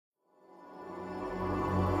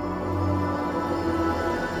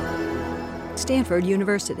Stanford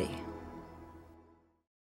University.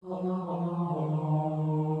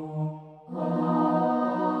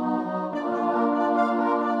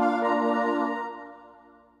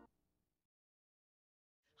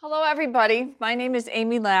 Hello, everybody. My name is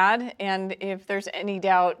Amy Ladd, and if there's any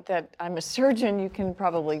doubt that I'm a surgeon, you can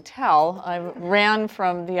probably tell. I ran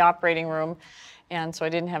from the operating room, and so I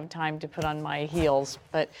didn't have time to put on my heels.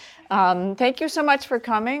 But thank you so much for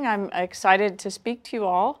coming. I'm excited to speak to you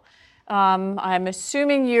all. I'm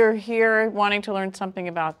assuming you're here wanting to learn something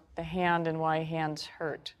about the hand and why hands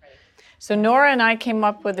hurt. So Nora and I came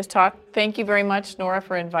up with this talk. Thank you very much, Nora,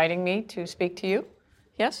 for inviting me to speak to you.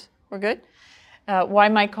 Yes, we're good? Why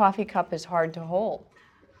my coffee cup is hard to hold.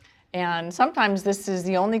 And sometimes this is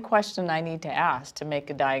the only question I need to ask to make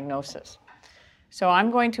a diagnosis. So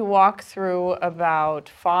I'm going to walk through about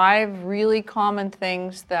 5 really common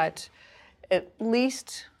things that at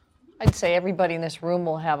least, I'd say everybody in this room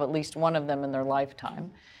will have at least one of them in their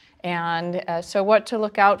lifetime. And so what to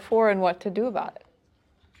look out for and what to do about it.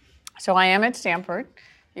 So I am at Stanford.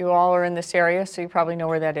 You all are in this area, so you probably know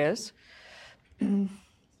where that is.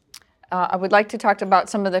 I would like to talk about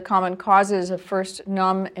some of the common causes of first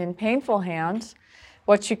numb and painful hands,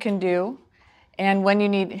 what you can do, and when you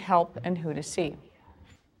need help and who to see.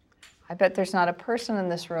 I bet there's not a person in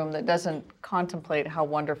this room that doesn't contemplate how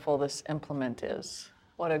wonderful this implement is.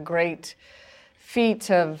 What a great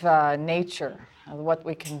feat of nature, of what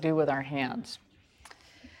we can do with our hands.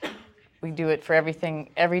 We do it for everything,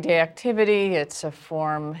 everyday activity. It's a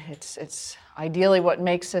form, it's ideally what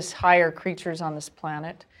makes us higher creatures on this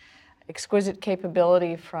planet. Exquisite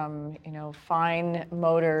capability from, fine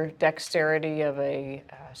motor dexterity of a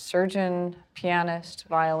surgeon, pianist,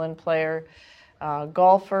 violin player,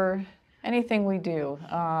 golfer, anything we do.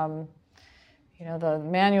 The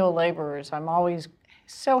manual laborers, I'm always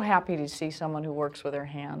so happy to see someone who works with their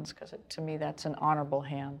hands, because to me that's an honorable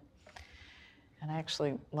hand. And I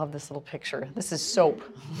actually love this little picture. This is soap.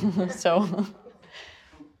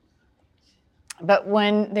 But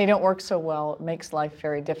when they don't work so well, it makes life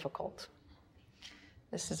very difficult.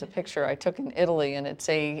 This is a picture I took in Italy, and it's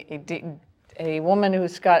a woman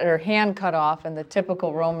who's got her hand cut off in the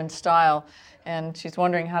typical Roman style, and she's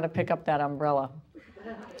wondering how to pick up that umbrella.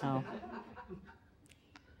 Oh.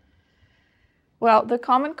 Well, the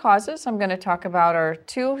common causes I'm going to talk about are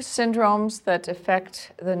 2 syndromes that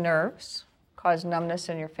affect the nerves, cause numbness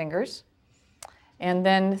in your fingers, and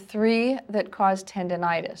then 3 that cause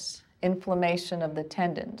tendinitis. Inflammation of the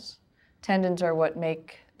tendons. Tendons are what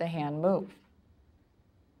make the hand move.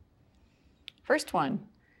 First one,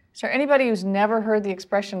 is there anybody who's never heard the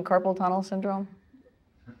expression carpal tunnel syndrome?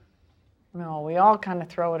 No, we all kind of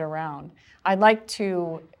throw it around. I'd like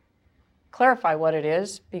to clarify what it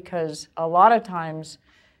is, because a lot of times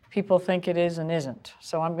people think it is and isn't.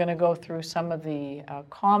 So I'm going to go through some of the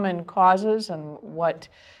common causes and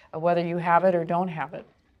whether you have it or don't have it.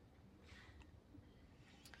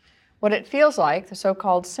 What it feels like, the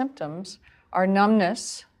so-called symptoms, are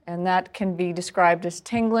numbness, and that can be described as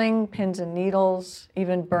tingling, pins and needles,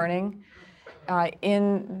 even burning,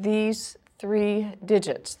 in these 3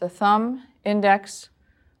 digits: the thumb, index,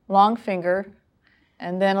 long finger,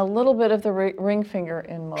 and then a little bit of the ring finger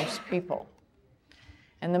in most people.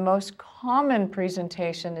 And the most common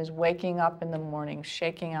presentation is waking up in the morning,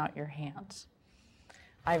 shaking out your hands.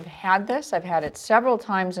 I've had it several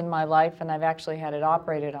times in my life, and I've actually had it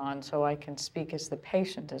operated on, so I can speak as the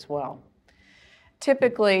patient as well.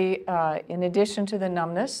 Typically, in addition to the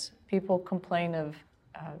numbness, people complain of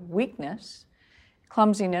weakness,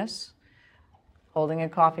 clumsiness, holding a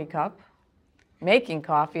coffee cup, making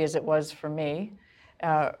coffee as it was for me,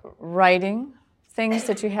 writing, things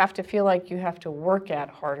that you have to feel like you have to work at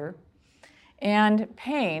harder, and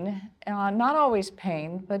pain, not always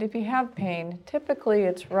pain, but if you have pain, typically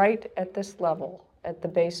it's right at this level, at the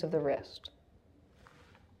base of the wrist.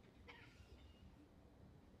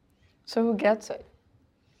 So who gets it?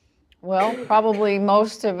 Well, probably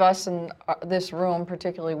most of us in this room,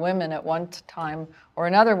 particularly women, at one time or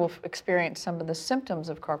another will experience some of the symptoms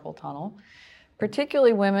of carpal tunnel,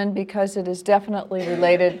 particularly women, because it is definitely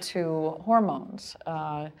related to hormones.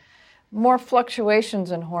 More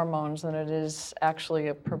fluctuations in hormones than it is actually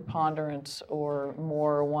a preponderance or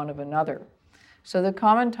more one of another. So the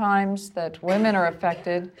common times that women are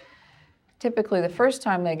affected, typically the first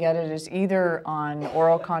time they get it is either on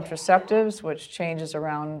oral contraceptives, which changes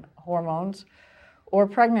around hormones, or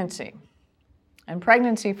pregnancy. And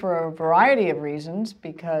pregnancy for a variety of reasons,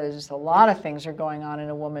 because a lot of things are going on in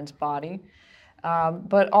a woman's body,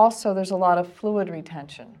 but also there's a lot of fluid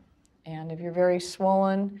retention. And if you're very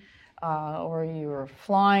swollen, or you're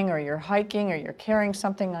flying, or you're hiking, or you're carrying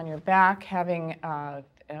something on your back, having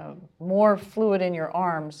more fluid in your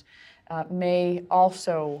arms may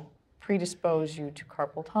also predispose you to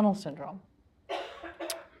carpal tunnel syndrome.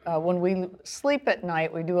 When we sleep at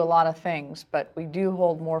night, we do a lot of things, but we do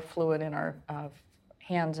hold more fluid in our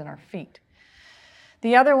hands and our feet.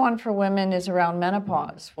 The other one for women is around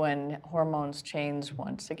menopause, when hormones change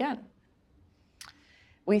once again.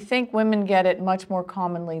 We think women get it much more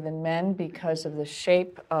commonly than men because of the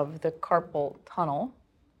shape of the carpal tunnel,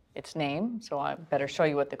 its name, so I better show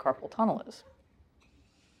you what the carpal tunnel is.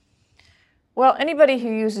 Well, anybody who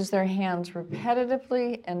uses their hands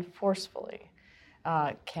repetitively and forcefully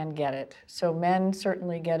can get it. So men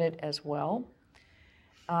certainly get it as well.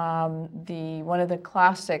 One of the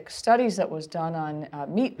classic studies that was done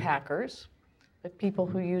on meat packers, with people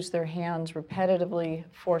who use their hands repetitively,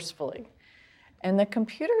 forcefully. And the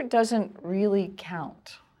computer doesn't really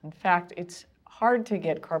count. In fact, it's hard to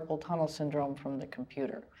get carpal tunnel syndrome from the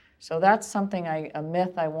computer. So that's something, a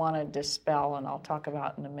myth I want to dispel, and I'll talk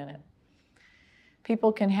about in a minute.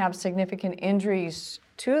 People can have significant injuries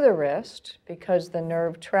to the wrist because the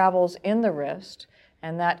nerve travels in the wrist,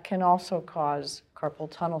 and that can also cause carpal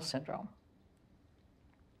tunnel syndrome.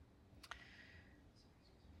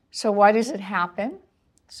 So why does it happen?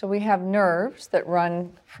 So we have nerves that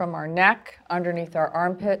run from our neck, underneath our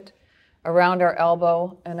armpit, around our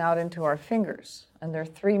elbow, and out into our fingers. And there are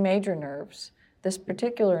three major nerves. This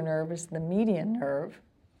particular nerve is the median nerve.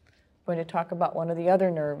 I'm going to talk about one of the other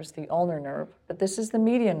nerves, the ulnar nerve, but this is the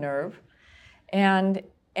median nerve. And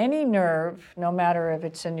any nerve, no matter if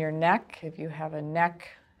it's in your neck, if you have a neck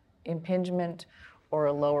impingement or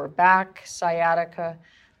a lower back, sciatica,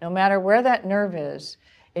 no matter where that nerve is,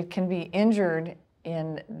 it can be injured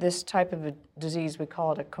in this type of a disease. We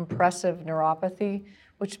call it a compressive neuropathy,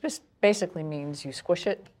 which basically means you squish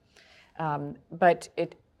it. But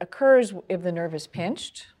it occurs if the nerve is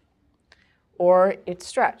pinched or it's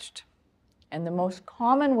stretched. And the most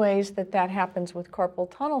common ways that that happens with carpal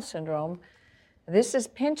tunnel syndrome, this is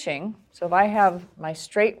pinching. So if I have my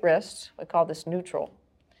straight wrist, we call this neutral.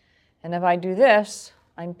 And if I do this,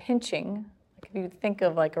 I'm pinching. If you think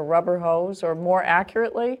of like a rubber hose, or more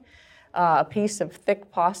accurately, a piece of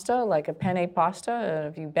thick pasta, like a penne pasta, and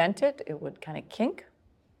if you bent it, it would kind of kink.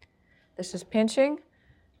 This is pinching.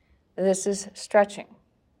 This is stretching.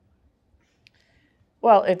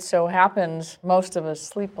 Well, it so happens most of us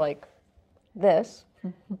sleep like this.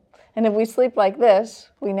 And if we sleep like this,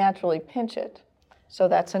 we naturally pinch it. So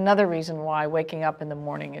that's another reason why waking up in the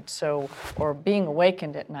morning, or being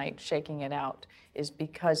awakened at night, shaking it out, is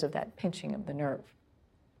because of that pinching of the nerve.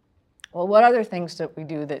 Well, what other things do we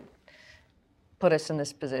do that put us in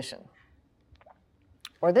this position?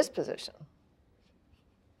 Or this position?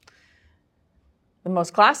 The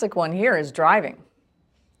most classic one here is driving.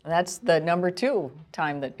 That's the number 2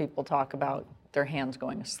 time that people talk about their hands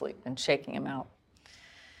going to sleep and shaking them out.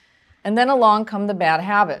 And then along come the bad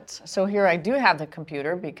habits. So here I do have the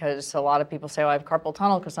computer, because a lot of people say, oh, I have carpal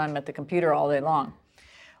tunnel because I'm at the computer all day long.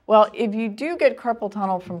 Well, if you do get carpal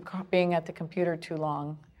tunnel from being at the computer too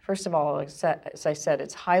long, first of all, as I said,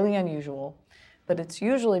 it's highly unusual, but it's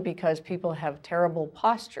usually because people have terrible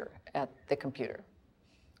posture at the computer.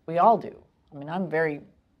 We all do. I mean, I'm very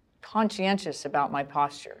conscientious about my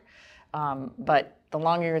posture. But the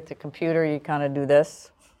longer you're at the computer, you kind of do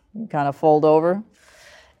this, you kind of fold over.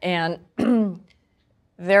 And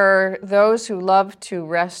there are those who love to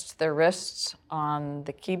rest their wrists on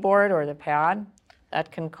the keyboard or the pad.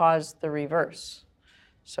 That can cause the reverse.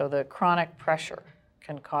 So the chronic pressure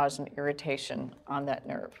can cause an irritation on that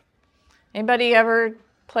nerve. Anybody ever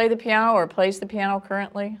play the piano or plays the piano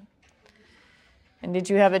currently? And did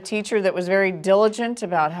you have a teacher that was very diligent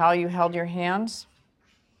about how you held your hands?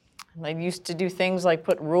 They used to do things like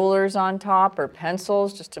put rulers on top or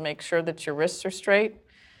pencils just to make sure that your wrists are straight.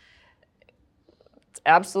 It's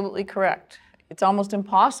absolutely correct. It's almost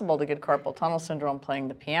impossible to get carpal tunnel syndrome playing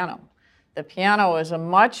the piano. The piano is a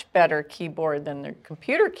much better keyboard than the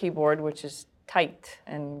computer keyboard, which is tight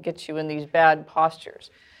and gets you in these bad postures.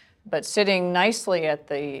 But sitting nicely at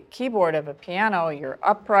the keyboard of a piano, you're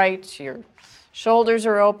upright, your shoulders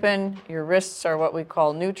are open, your wrists are what we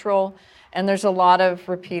call neutral, and there's a lot of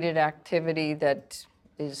repeated activity that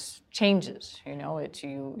changes. You know,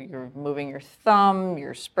 you're moving your thumb,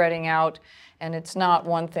 you're spreading out, and it's not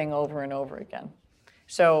one thing over and over again.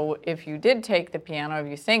 So if you did take the piano, if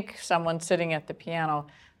you think someone's sitting at the piano,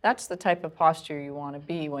 that's the type of posture you want to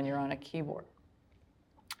be when you're on a keyboard.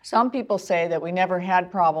 Some people say that we never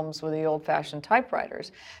had problems with the old-fashioned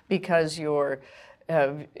typewriters because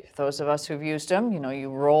those of us who've used them, you know, you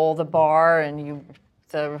roll the bar and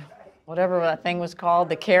the whatever that thing was called,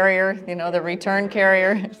 the carrier, you know, the return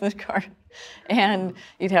carrier, the card. And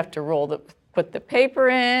you'd have to put the paper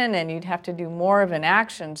in, and you'd have to do more of an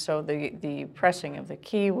action. So the pressing of the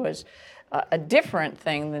key was a different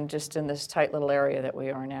thing than just in this tight little area that we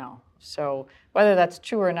are now. So whether that's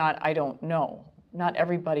true or not, I don't know. Not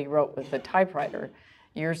everybody wrote with the typewriter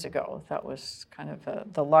years ago. That was kind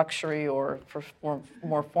of the luxury or for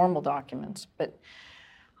more formal documents. But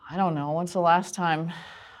I don't know, when's the last time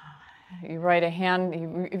if you write a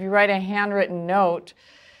handwritten note,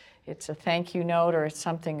 it's a thank you note or it's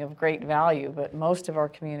something of great value, but most of our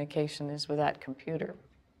communication is with that computer.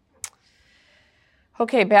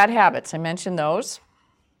 Okay, bad habits, I mentioned those.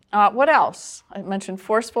 What else? I mentioned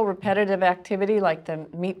forceful repetitive activity like the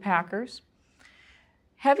meat packers.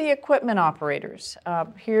 Heavy equipment operators.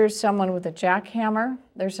 Here's someone with a jackhammer.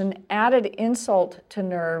 There's an added insult to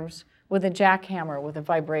nerves with a jackhammer with a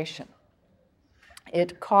vibration.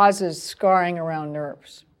 It causes scarring around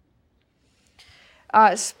nerves.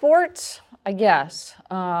 Sports, I guess.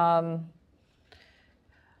 When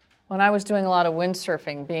I was doing a lot of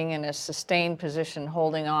windsurfing, being in a sustained position,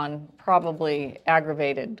 holding on, probably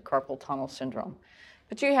aggravated carpal tunnel syndrome.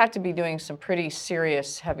 But you have to be doing some pretty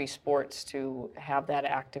serious, heavy sports to have that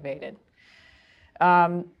activated.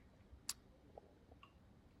 One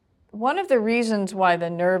of the reasons why the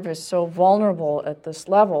nerve is so vulnerable at this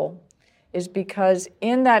level is because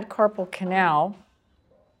in that carpal canal,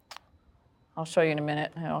 I'll show you in a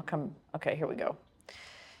minute, and I'll come, okay, here we go.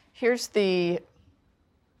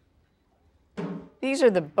 These are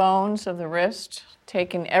the bones of the wrist,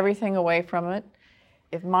 taking everything away from it.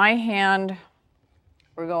 If my hand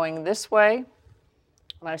were going this way,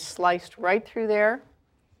 and I sliced right through there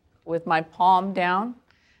with my palm down,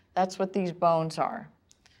 that's what these bones are.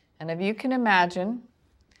 And if you can imagine,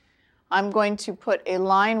 I'm going to put a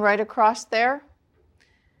line right across there.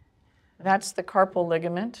 That's the carpal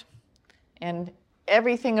ligament. And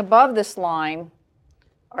everything above this line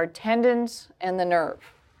are tendons and the nerve.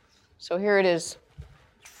 So here it is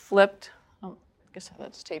flipped. Oh, I guess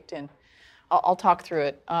that's taped in. I'll talk through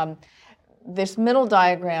it. This middle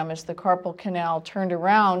diagram is the carpal canal turned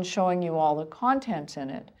around, showing you all the contents in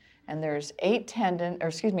it. And there's 9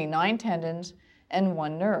 tendons and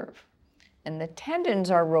 1 nerve. And the tendons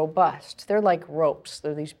are robust. They're like ropes.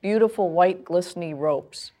 They're these beautiful white glistening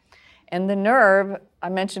ropes. And the nerve, I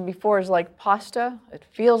mentioned before, is like pasta. It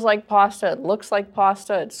feels like pasta. It looks like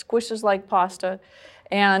pasta. It squishes like pasta.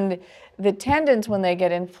 And the tendons, when they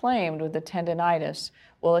get inflamed with the tendinitis,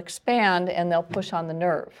 will expand and they'll push on the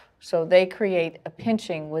nerve. So they create a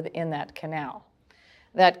pinching within that canal.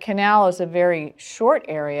 That canal is a very short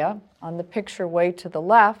area. On the picture way to the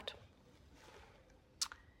left,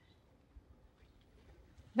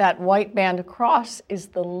 that white band across is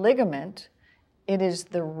the ligament. It is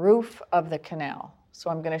the roof of the canal. So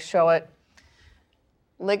I'm going to show it.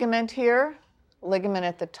 Ligament here, ligament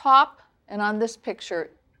at the top, and on this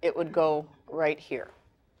picture, it would go right here.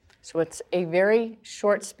 So it's a very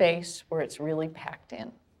short space where it's really packed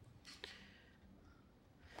in.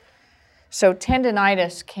 So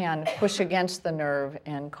tendinitis can push against the nerve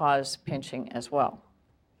and cause pinching as well.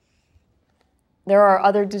 There are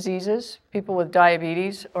other diseases. People with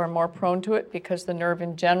diabetes are more prone to it because the nerve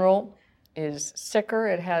in general is sicker.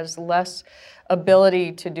 It has less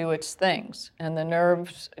ability to do its things. And the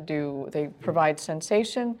nerves they provide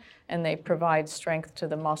sensation and they provide strength to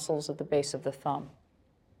the muscles at the base of the thumb.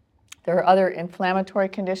 There are other inflammatory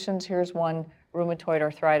conditions. Here's one, rheumatoid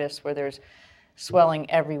arthritis, where there's swelling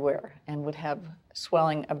everywhere and would have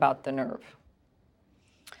swelling about the nerve.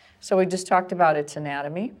 So we just talked about its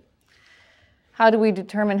anatomy. How do we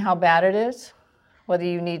determine how bad it is? Whether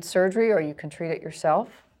you need surgery or you can treat it yourself.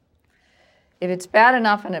 If it's bad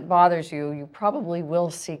enough and it bothers you, you probably will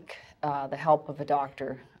seek the help of a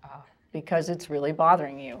doctor because it's really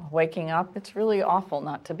bothering you. Waking up, it's really awful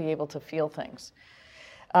not to be able to feel things.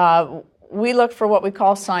 We look for what we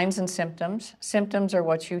call signs and symptoms. Symptoms are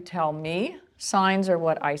what you tell me. Signs are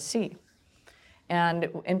what I see. And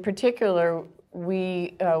in particular,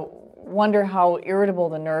 we wonder how irritable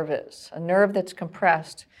the nerve is. A nerve that's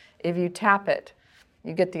compressed, if you tap it,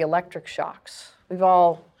 you get the electric shocks. We've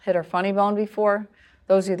all hit our funny bone before.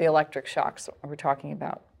 Those are the electric shocks that we're talking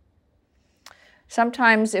about.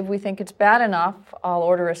 Sometimes if we think it's bad enough, I'll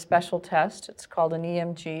order a special test. It's called an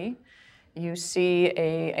EMG. You see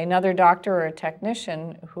another doctor or a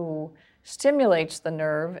technician who stimulates the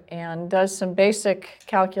nerve and does some basic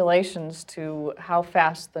calculations to how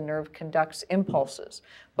fast the nerve conducts impulses,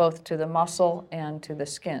 both to the muscle and to the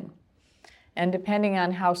skin. And depending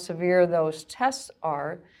on how severe those tests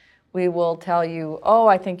are, we will tell you, oh,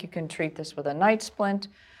 I think you can treat this with a night splint,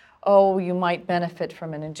 oh, you might benefit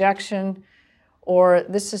from an injection, or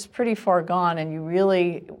this is pretty far gone and you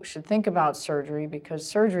really should think about surgery because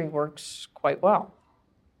surgery works quite well.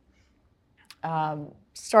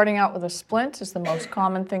 Starting out with a splint is the most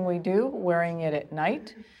common thing we do, wearing it at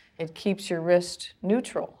night. It keeps your wrist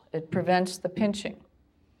neutral. It prevents the pinching.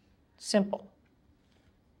 Simple.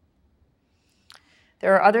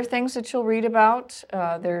 There are other things that you'll read about.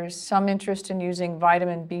 There's some interest in using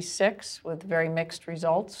vitamin B6 with very mixed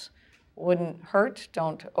results. Wouldn't hurt,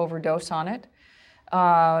 don't overdose on it.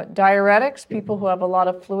 Diuretics, people who have a lot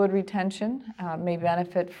of fluid retention may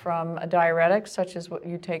benefit from a diuretic, such as what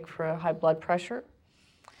you take for high blood pressure.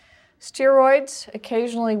 Steroids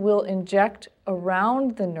occasionally will inject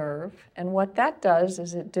around the nerve, and what that does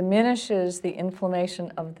is it diminishes the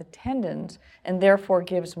inflammation of the tendons and therefore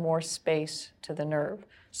gives more space to the nerve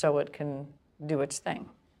so it can do its thing.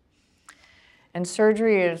 And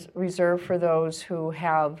surgery is reserved for those who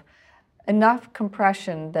have enough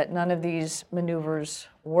compression that none of these maneuvers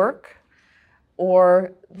work,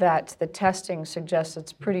 or that the testing suggests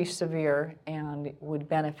it's pretty severe and would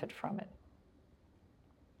benefit from it.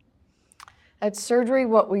 At surgery,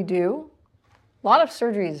 what we do, a lot of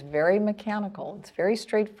surgery is very mechanical. It's very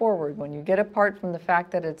straightforward. When you get apart from the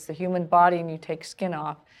fact that it's the human body and you take skin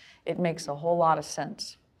off, it makes a whole lot of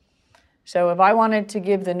sense. So if I wanted to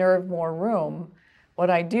give the nerve more room,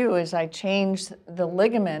 what I do is I change the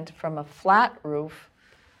ligament from a flat roof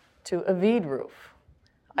to a V'd roof.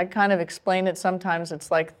 I kind of explain it sometimes.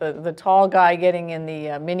 It's like the tall guy getting in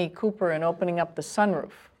the Mini Cooper and opening up the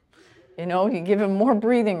sunroof. You know, you give him more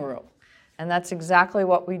breathing room. And that's exactly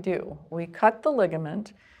what we do. We cut the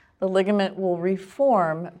ligament will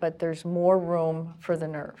reform, but there's more room for the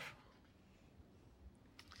nerve.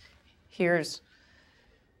 Here's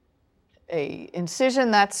an incision,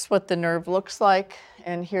 that's what the nerve looks like,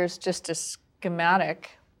 and here's just a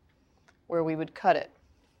schematic where we would cut it.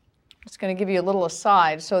 It's going to give you a little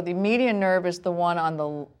aside. So the median nerve is the one on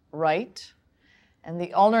the right, and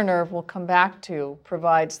the ulnar nerve we'll come back to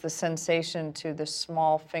provides the sensation to the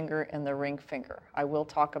small finger and the ring finger. I will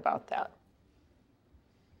talk about that.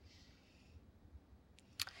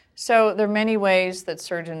 So there are many ways that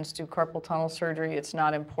surgeons do carpal tunnel surgery. It's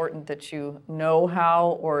not important that you know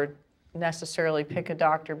how or necessarily pick a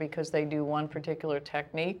doctor because they do one particular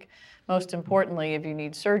technique. Most importantly, if you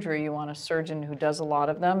need surgery, you want a surgeon who does a lot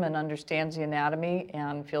of them and understands the anatomy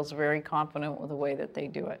and feels very confident with the way that they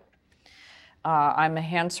do it. I'm a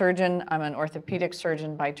hand surgeon. I'm an orthopedic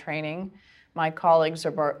surgeon by training. My colleagues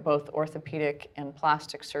are both orthopedic and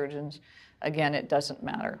plastic surgeons. Again, it doesn't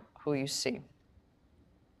matter who you see.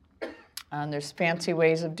 There's fancy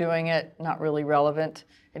ways of doing it, not really relevant.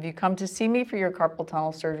 If you come to see me for your carpal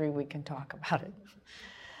tunnel surgery, we can talk about it.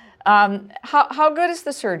 How good is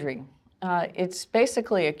the surgery? It's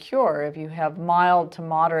basically a cure if you have mild to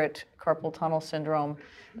moderate carpal tunnel syndrome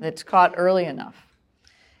that's caught early enough.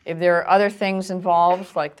 If there are other things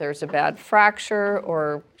involved, like there's a bad fracture,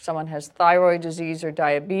 or someone has thyroid disease or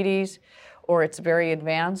diabetes, or it's very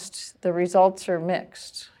advanced, the results are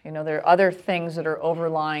mixed. You know, there are other things that are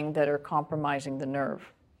overlying that are compromising the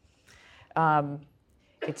nerve.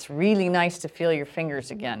 It's really nice to feel your fingers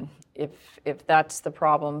again. If that's the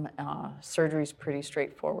problem, surgery is pretty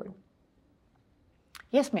straightforward.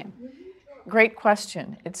 Yes, ma'am. Great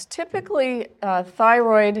question. It's typically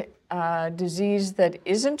thyroid disease that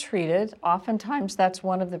isn't treated. Oftentimes that's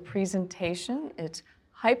one of the presentation. It's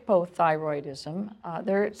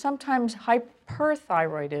hypothyroidism. Sometimes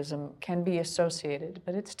hyperthyroidism can be associated,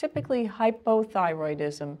 but it's typically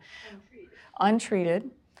hypothyroidism. Untreated.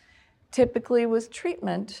 Typically with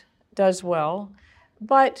treatment does well,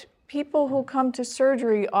 but people who come to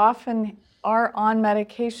surgery often are on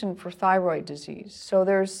medication for thyroid disease. So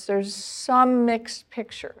there's some mixed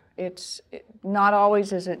picture. Not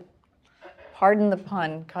always is it, pardon the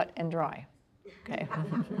pun, cut and dry. Okay.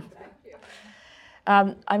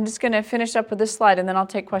 I'm just going to finish up with this slide, and then I'll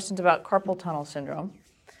take questions about carpal tunnel syndrome.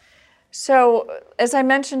 So, as I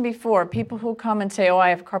mentioned before, people who come and say, oh, I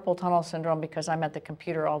have carpal tunnel syndrome because I'm at the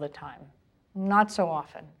computer all the time. Not so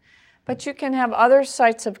often. But you can have other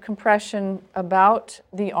sites of compression about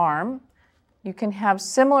the arm. You can have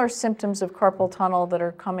similar symptoms of carpal tunnel that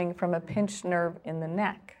are coming from a pinched nerve in the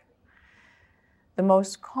neck. The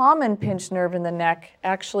most common pinched nerve in the neck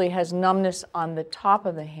actually has numbness on the top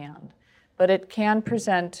of the hand, but it can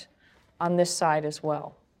present on this side as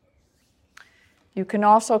well. You can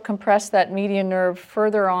also compress that median nerve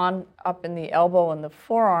further on up in the elbow and the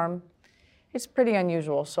forearm. It's pretty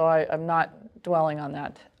unusual, so I'm not dwelling on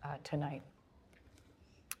that tonight.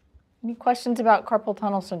 Any questions about carpal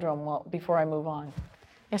tunnel syndrome before I move on?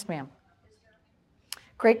 Yes, ma'am.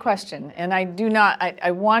 Great question. And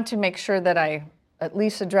I want to make sure that I at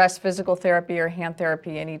least address physical therapy or hand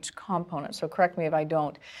therapy in each component, so correct me if I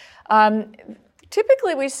don't.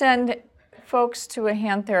 Typically, we send folks to a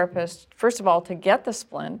hand therapist, first of all, to get the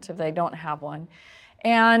splint if they don't have one.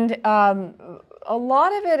 And a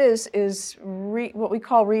lot of it is what we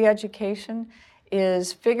call re-education,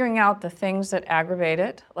 is figuring out the things that aggravate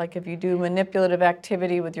it, like if you do manipulative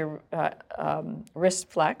activity with your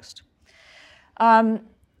wrist flexed.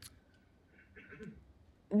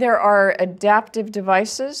 There are adaptive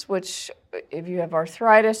devices, which if you have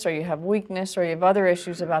arthritis or you have weakness or you have other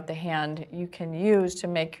issues about the hand, you can use to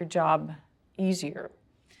make your job easier.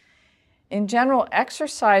 In general,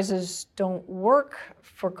 exercises don't work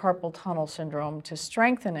for carpal tunnel syndrome to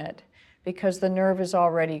strengthen it because the nerve is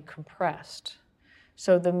already compressed.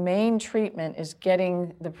 So the main treatment is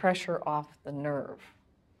getting the pressure off the nerve.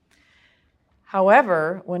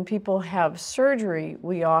 However, when people have surgery,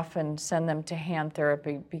 we often send them to hand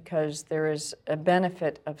therapy because there is a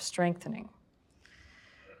benefit of strengthening.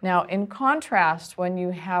 Now, in contrast, when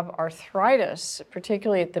you have arthritis,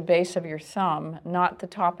 particularly at the base of your thumb, not the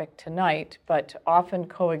topic tonight, but often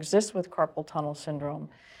coexists with carpal tunnel syndrome,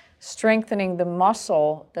 strengthening the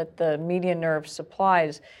muscle that the median nerve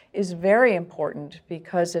supplies is very important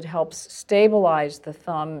because it helps stabilize the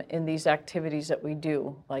thumb in these activities that we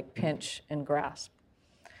do, like pinch and grasp.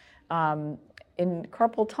 In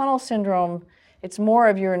carpal tunnel syndrome, it's more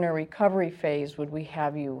of you're in a recovery phase would we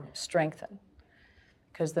have you strengthen,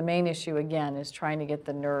 because the main issue, again, is trying to get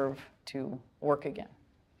the nerve to work again.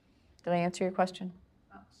 Did I answer your question?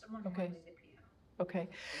 Okay. Okay.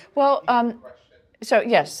 Well, so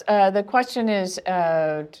yes, the question is,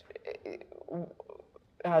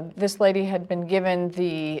 this lady had been given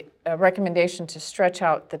the recommendation to stretch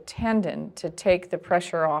out the tendon to take the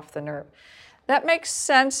pressure off the nerve. That makes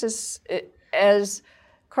sense as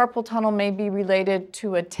carpal tunnel may be related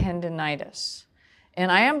to a tendinitis.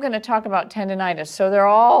 And I am going to talk about tendinitis. So they're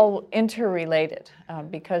all interrelated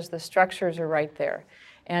because the structures are right there.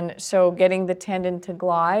 And so getting the tendon to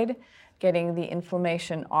glide, getting the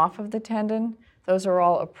inflammation off of the tendon, those are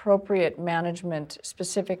all appropriate management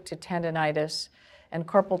specific to tendinitis, and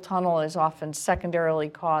carpal tunnel is often secondarily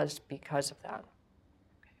caused because of that.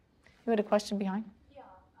 Okay. You had a question behind? Yeah,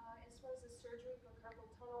 as far as the surgery for carpal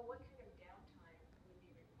tunnel, what kind of downtime would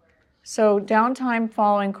be required? So downtime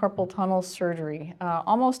following carpal tunnel surgery,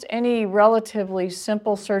 almost any relatively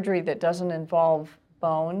simple surgery that doesn't involve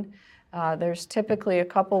bone, there's typically a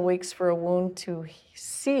couple weeks for a wound to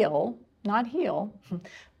seal, not heal,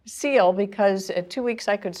 seal, because at 2 weeks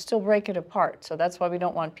I could still break it apart. So that's why we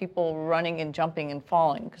don't want people running and jumping and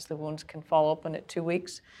falling, because the wounds can fall open at 2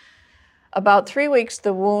 weeks. About 3 weeks,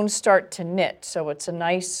 the wounds start to knit. So it's a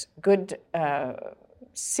nice, good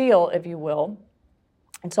seal, if you will.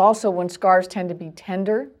 It's also when scars tend to be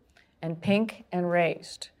tender and pink and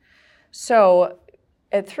raised. So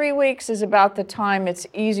at 3 weeks is about the time it's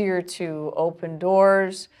easier to open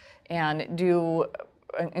doors and do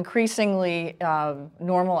increasingly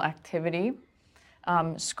normal activity.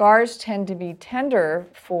 Scars tend to be tender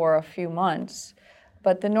for a few months,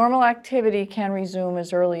 but the normal activity can resume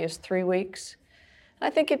as early as 3 weeks. I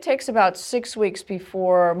think it takes about 6 weeks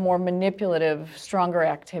before more manipulative, stronger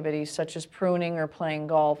activities such as pruning or playing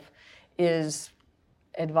golf is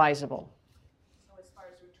advisable. So as far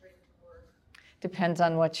as returning to work? Depends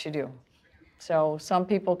on what you do. So some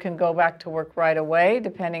people can go back to work right away,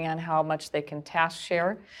 depending on how much they can task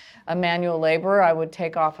share. A manual laborer, I would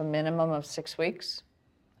take off a minimum of 6 weeks.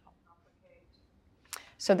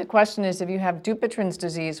 So the question is, if you have Dupuytren's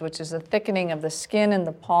disease, which is a thickening of the skin in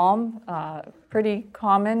the palm, pretty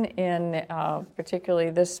common in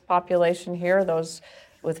particularly this population here, those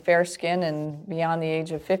with fair skin and beyond the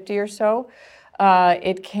age of 50 or so,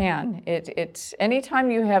 it can. It's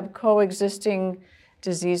anytime you have coexisting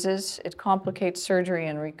diseases, it complicates surgery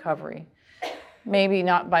and recovery. Maybe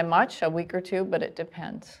not by much, a week or two, but it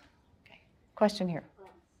depends. Okay. Question here.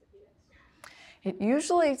 It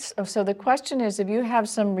usually, so the question is, if you have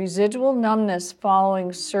some residual numbness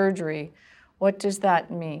following surgery, what does that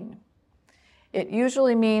mean? It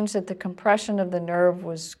usually means that the compression of the nerve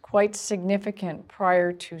was quite significant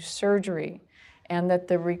prior to surgery and that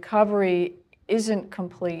the recovery isn't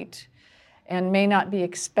complete and may not be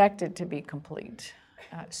expected to be complete.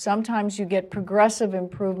 Sometimes you get progressive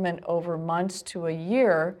improvement over months to a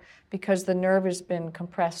year because the nerve has been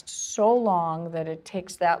compressed so long that it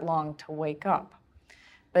takes that long to wake up.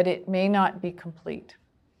 But it may not be complete.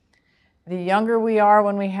 The younger we are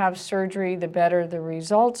when we have surgery, the better the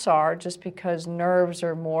results are, just because nerves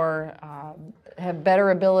are more, have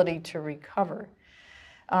better ability to recover.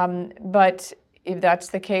 But if that's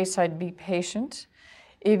the case, I'd be patient.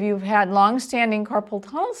 If you've had long-standing carpal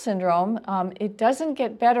tunnel syndrome, it doesn't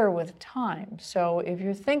get better with time. So if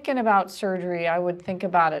you're thinking about surgery, I would think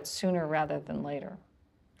about it sooner rather than later.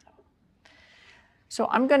 So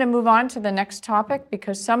I'm going to move on to the next topic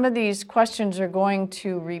because some of these questions are going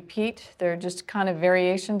to repeat. They're just kind of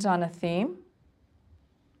variations on a theme.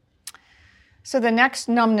 So the next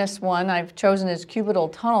numbness one I've chosen is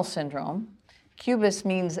cubital tunnel syndrome. Cubus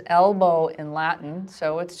means elbow in Latin,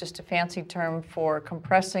 so it's just a fancy term for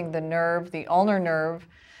compressing the nerve, the ulnar nerve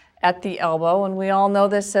at the elbow, and we all know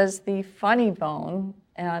this as the funny bone,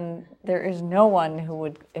 and there is no one who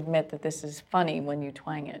would admit that this is funny when you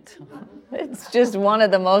twang it. It's just one of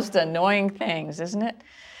the most annoying things, isn't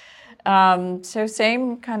it? So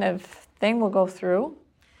same kind of thing we'll go through.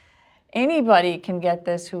 Anybody can get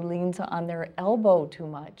this who leans on their elbow too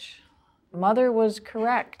much. Mother was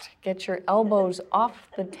correct. Get your elbows off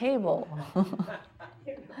the table.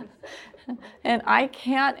 And I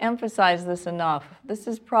can't emphasize this enough. This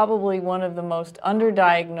is probably one of the most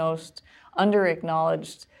underdiagnosed,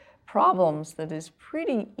 underacknowledged problems that is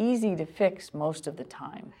pretty easy to fix most of the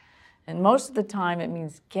time. And most of the time it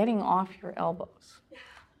means getting off your elbows.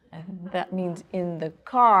 And that means in the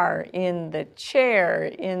car, in the chair,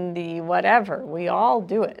 in the whatever. We all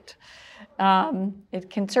do it. It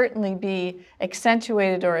can certainly be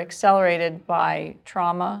accentuated or accelerated by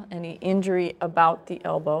trauma, any injury about the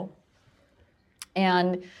elbow.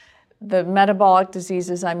 And the metabolic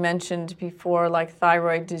diseases I mentioned before, like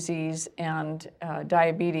thyroid disease and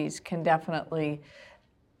diabetes, can definitely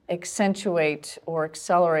accentuate or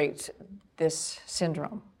accelerate this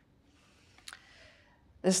syndrome.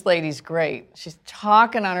 This lady's great. She's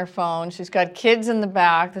talking on her phone. She's got kids in the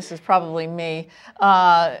back. This is probably me,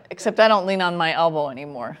 except I don't lean on my elbow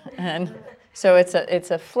anymore. And so it's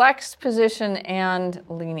a flexed position and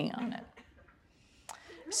leaning on it.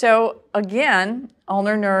 So again,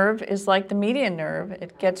 ulnar nerve is like the median nerve.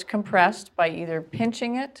 It gets compressed by either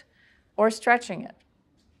pinching it or stretching it.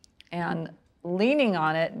 And leaning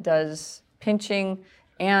on it does pinching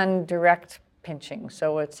and direct pinching.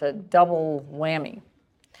 So it's a double whammy.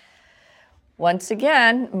 Once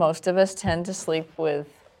again, most of us tend to sleep with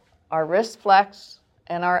our wrists flexed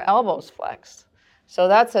and our elbows flexed. So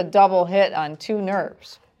that's a double hit on two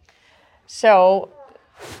nerves. So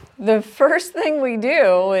the first thing we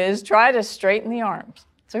do is try to straighten the arms.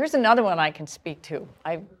 So here's another one I can speak to.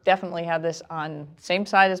 I definitely have this on same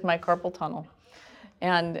side as my carpal tunnel.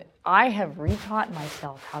 And I have retaught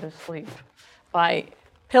myself how to sleep by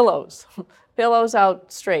pillows, pillows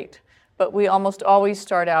out straight. But we almost always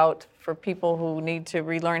start out, for people who need to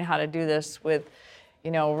relearn how to do this, with,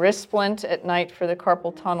 wrist splint at night for the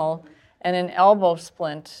carpal tunnel and an elbow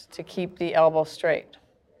splint to keep the elbow straight.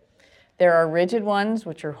 There are rigid ones,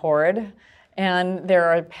 which are horrid, and there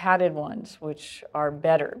are padded ones, which are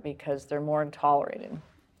better because they're more tolerated.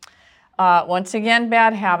 Once again,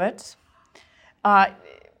 bad habits.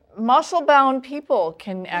 Muscle-bound people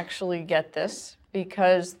can actually get this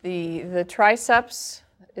because the triceps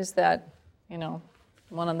is that,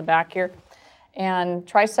 one on the back here. And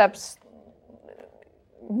triceps,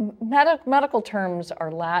 medical terms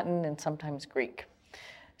are Latin and sometimes Greek.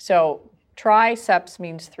 So triceps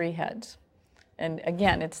means three heads. And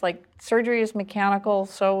again, it's like surgery is mechanical,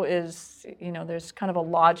 so is, there's kind of a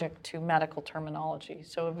logic to medical terminology.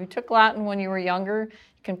 So if you took Latin when you were younger,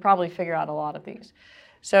 you can probably figure out a lot of these.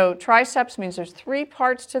 So triceps means there's three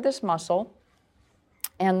parts to this muscle.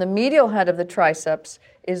 And the medial head of the triceps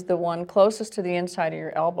is the one closest to the inside of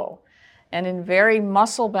your elbow. And in very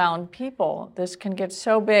muscle-bound people, this can get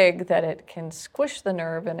so big that it can squish the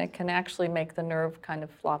nerve and it can actually make the nerve kind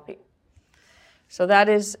of floppy. So that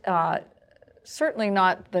is certainly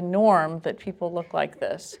not the norm that people look like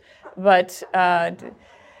this, but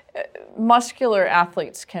muscular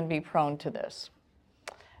athletes can be prone to this.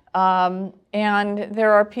 And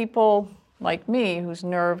there are people like me, whose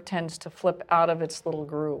nerve tends to flip out of its little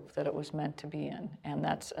groove that it was meant to be in, and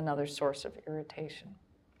that's another source of irritation.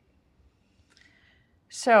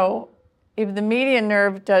 So if the median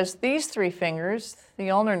nerve does these three fingers, the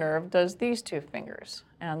ulnar nerve does these two fingers,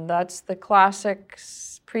 and that's the classic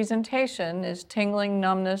presentation, is tingling,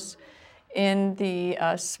 numbness in the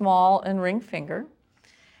small and ring finger.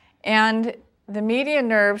 And the median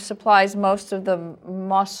nerve supplies most of the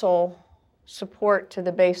muscle support to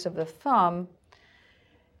the base of the thumb,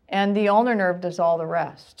 and the ulnar nerve does all the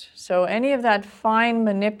rest. So any of that fine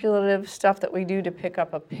manipulative stuff that we do to pick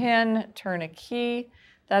up a pin, turn a key,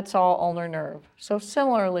 that's all ulnar nerve. So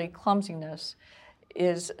similarly, clumsiness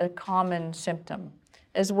is a common symptom,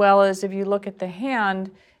 as well as if you look at the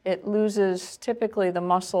hand, it loses typically the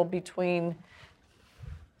muscle between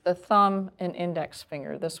the thumb and index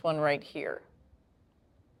finger, this one right here.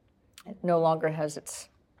 It no longer has its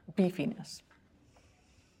beefiness.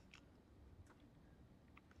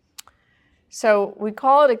 So we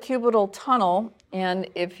call it a cubital tunnel, and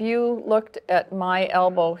if you looked at my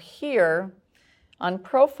elbow here, on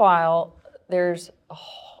profile, there's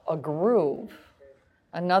a groove,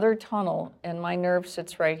 another tunnel, and my nerve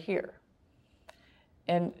sits right here.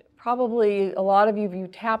 And probably a lot of you, if you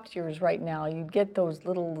tapped yours right now, you'd get those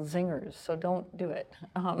little zingers, so don't do it.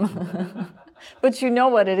 But you know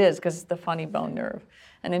what it is, because it's the funny bone nerve.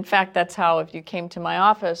 And in fact, that's how, if you came to my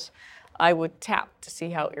office, I would tap to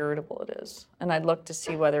see how irritable it is. And I'd look to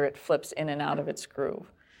see whether it flips in and out of its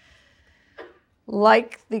groove.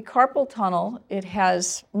 Like the carpal tunnel, it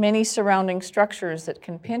has many surrounding structures that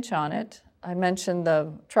can pinch on it. I mentioned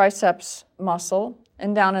the triceps muscle,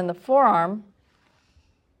 and down in the forearm,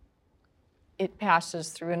 it passes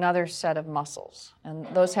through another set of muscles, and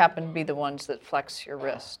those happen to be the ones that flex your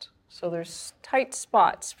wrist. So there's tight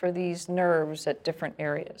spots for these nerves at different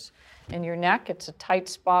areas. In your neck, it's a tight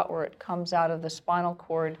spot where it comes out of the spinal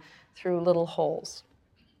cord through little holes.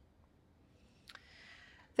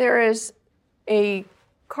 There is a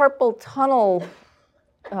carpal tunnel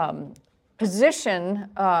position,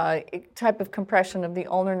 type of compression of the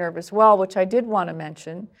ulnar nerve as well, which I did want to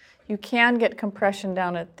mention. You can get compression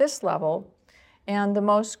down at this level, and the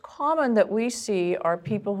most common that we see are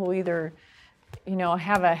people who either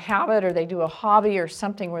have a habit or they do a hobby or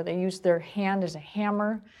something where they use their hand as a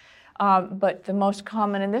hammer. But the most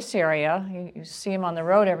common in this area, you see them on the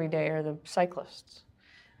road every day, are the cyclists.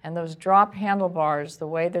 And those drop handlebars, the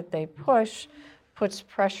way that they push, puts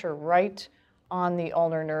pressure right on the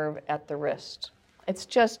ulnar nerve at the wrist. It's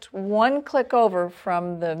just one click over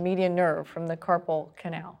from the median nerve, from the carpal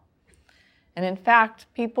canal. And in fact,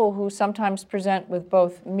 people who sometimes present with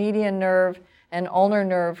both median nerve and ulnar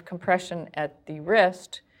nerve compression at the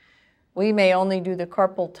wrist, we may only do the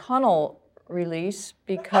carpal tunnel release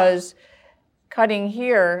because cutting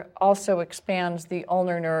here also expands the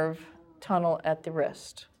ulnar nerve tunnel at the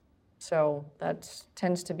wrist. So that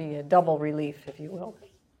tends to be a double relief, if you will.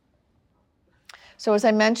 So as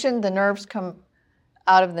I mentioned, the nerves come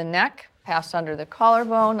out of the neck, pass under the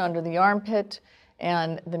collarbone, under the armpit,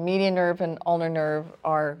 and the median nerve and ulnar nerve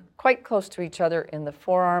are quite close to each other in the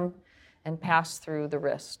forearm and pass through the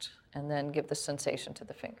wrist and then give the sensation to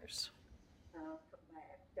the fingers.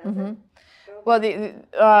 Mm-hmm. Well,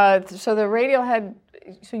 so the radial head,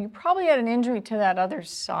 so you probably had an injury to that other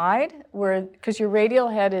side, because your radial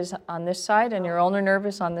head is on this side and your ulnar nerve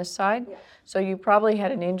is on this side. Yeah. So you probably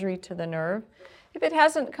had an injury to the nerve. If it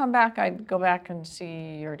hasn't come back, I'd go back and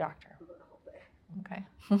see your doctor. Okay.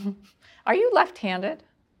 Are you left-handed?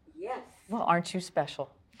 Yes. Well, aren't you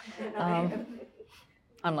special?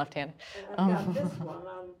 I'm left-handed. And I've got this one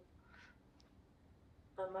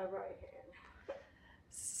on my right hand.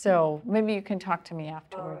 So maybe you can talk to me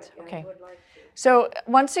afterwards. All right, Okay. I would like to. So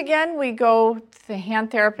once again, we go, the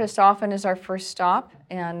hand therapist often is our first stop,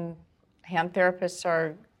 and hand therapists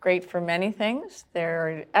are great for many things.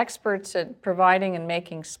 They're experts at providing and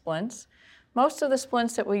making splints. Most of the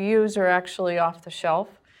splints that we use are actually off the shelf.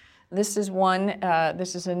 This is one,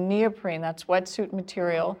 this is a neoprene, that's wetsuit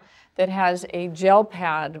material, that has a gel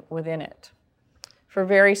pad within it. For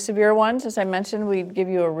very severe ones, as I mentioned, we'd give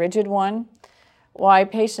you a rigid one. Why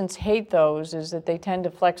patients hate those is that they tend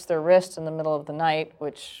to flex their wrist in the middle of the night,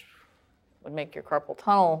 which would make your carpal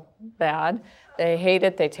tunnel bad. They hate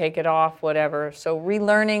it, they take it off, whatever. So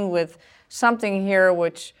relearning with something here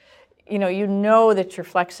which, you know that you're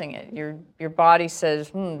flexing it. Your body says,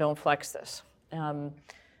 don't flex this.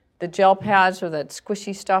 The gel pads are that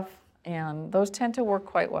squishy stuff, and those tend to work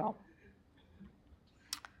quite well.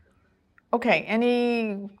 Okay,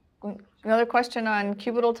 another question on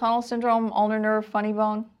cubital tunnel syndrome, ulnar nerve, funny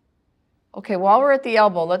bone? Okay, while we're at the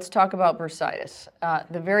elbow, let's talk about bursitis.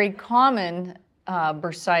 The very common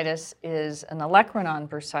bursitis is an olecranon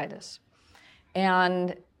bursitis.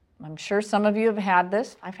 And I'm sure some of you have had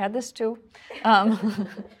this. I've had this too.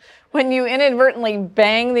 When you inadvertently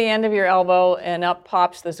bang the end of your elbow and up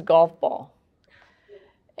pops this golf ball.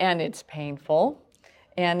 And it's painful.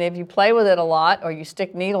 And if you play with it a lot or you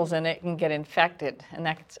stick needles in it, it can get infected. And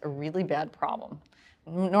that's a really bad problem.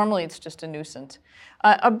 Normally, it's just a nuisance.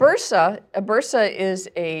 A bursa is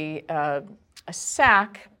a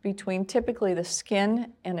sac between typically the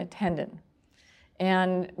skin and a tendon.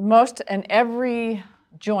 And every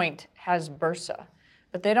joint has bursa,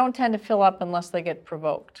 but they don't tend to fill up unless they get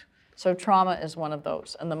provoked. So trauma is one of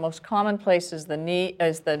those. And the most common place is the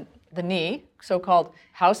knee, so-called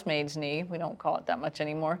housemaid's knee. We don't call it that much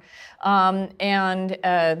anymore. And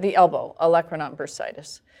the elbow, olecranon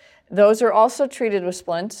bursitis. Those are also treated with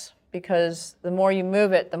splints because the more you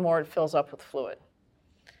move it, the more it fills up with fluid.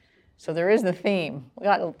 So there is the theme. We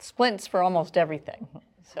got splints for almost everything.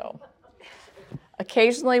 So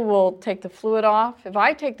occasionally we'll take the fluid off. If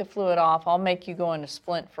I take the fluid off, I'll make you go into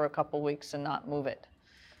splint for a couple weeks and not move it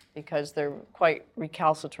because they're quite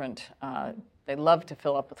recalcitrant. They love to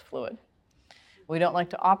fill up with fluid. We don't like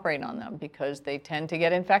to operate on them because they tend to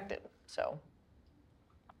get infected. So,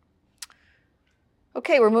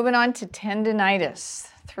 okay, we're moving on to tendinitis.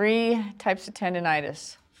 3 types of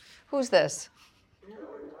tendinitis. Who's this?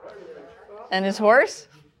 And his horse?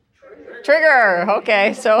 Trigger.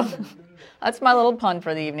 Okay, so that's my little pun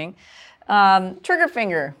for the evening. Trigger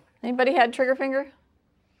finger. Anybody had trigger finger?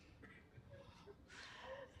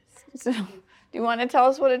 So, do you want to tell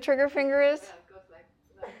us what a trigger finger is? It goes like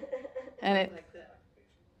that. And it. Like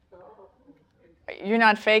that. You're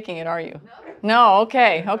not faking it, are you? No.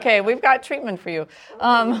 Okay. Okay. We've got treatment for you.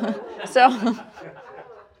 So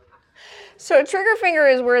a trigger finger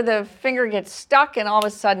is where the finger gets stuck and all of a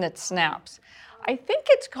sudden it snaps. I think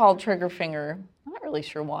it's called trigger finger. I'm not really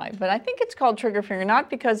sure why, but I think it's called trigger finger, not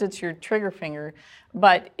because it's your trigger finger,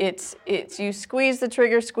 but it's you squeeze the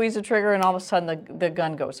trigger, and all of a sudden the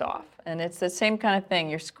gun goes off. And it's the same kind of thing.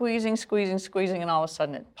 You're squeezing, and all of a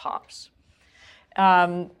sudden it pops.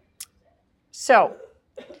 So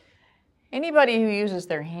anybody who uses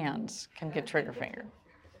their hands can get trigger finger.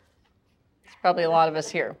 There's probably a lot of us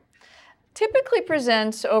here. Typically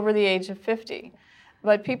presents over the age of 50,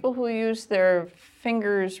 but people who use their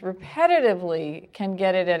fingers repetitively can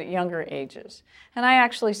get it at younger ages. And I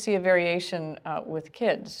actually see a variation with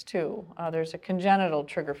kids too. There's a congenital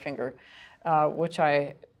trigger finger, which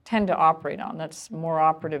I tend to operate on. That's more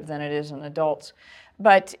operative than it is in adults.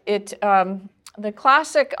 But the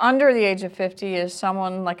classic under the age of 50 is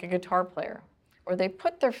someone like a guitar player, or they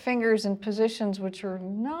put their fingers in positions which are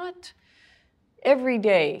not every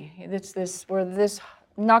day. It's this where this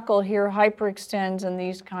knuckle here hyperextends and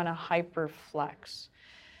these kind of hyperflex.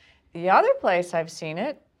 The other place I've seen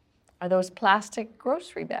it are those plastic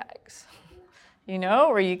grocery bags,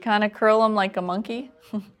 where you kind of curl them like a monkey.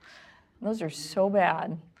 Those are so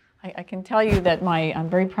bad. I can tell you that I'm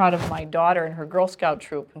very proud of my daughter and her Girl Scout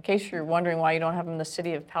troop. In case you're wondering why you don't have them in the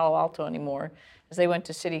city of Palo Alto anymore, is they went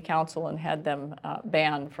to city council and had them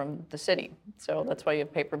banned from the city. So that's why you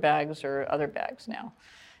have paper bags or other bags now.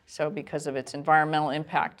 So because of its environmental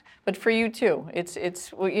impact. But for you too, it's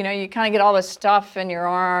you kind of get all this stuff in your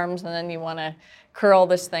arms and then you want to curl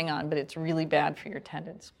this thing on, but it's really bad for your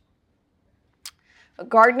tendons.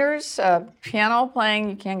 Gardeners, piano playing,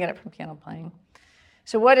 you can't get it from piano playing.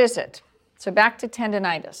 So what is it? So back to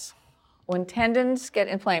tendinitis. When tendons get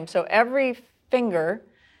inflamed, so every finger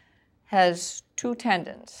has 2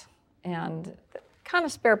 tendons and kind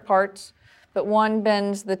of spare parts, but one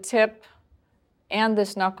bends the tip and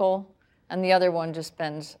this knuckle, and the other one just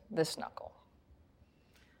bends this knuckle.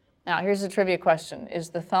 Now, here's a trivia question. Is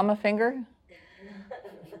the thumb a finger?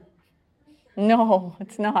 No,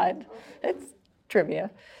 it's not. It's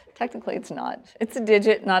trivia. Technically, it's not. It's a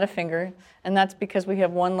digit, not a finger, and that's because we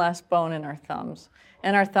have one less bone in our thumbs.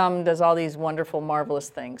 And our thumb does all these wonderful, marvelous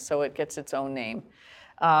things, so it gets its own name.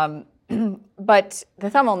 But the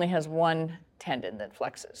thumb only has 1 tendon that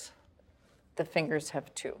flexes. The fingers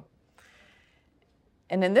have 2.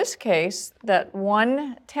 And in this case, that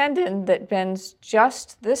 1 tendon that bends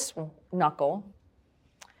just this knuckle,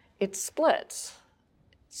 it splits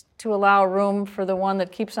to allow room for the one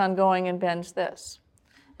that keeps on going and bends this.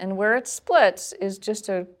 And where it splits is just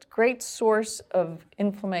a great source of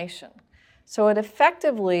inflammation. So it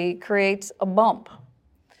effectively creates a bump.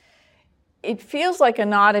 It feels like a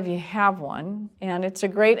knot if you have one, and it's a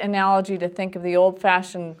great analogy to think of the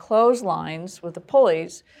old-fashioned clotheslines with the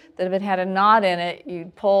pulleys, that if it had a knot in it,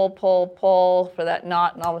 you'd pull for that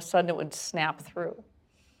knot, and all of a sudden it would snap through.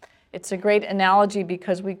 It's a great analogy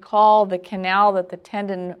because we call the canal that the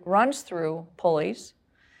tendon runs through pulleys,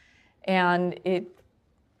 and it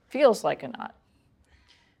feels like a knot.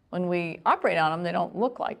 When we operate on them, they don't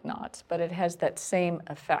look like knots, but it has that same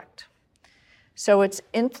effect. So it's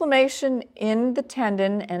inflammation in the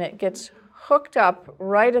tendon, and it gets hooked up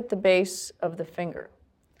right at the base of the finger.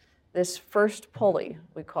 This first pulley,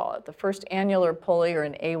 we call it, the first annular pulley, or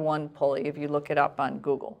an A1 pulley if you look it up on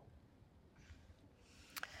Google.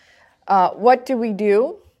 What do we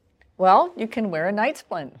do? Well, you can wear a night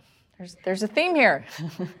splint. There's a theme here.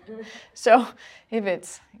 So if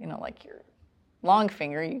it's, like your long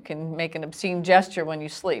finger. You can make an obscene gesture when you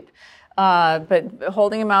sleep. But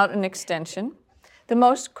holding them out in extension. The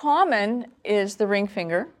most common is the ring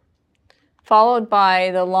finger, followed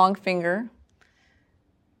by the long finger,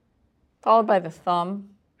 followed by the thumb,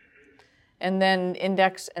 and then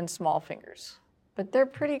index and small fingers. But they're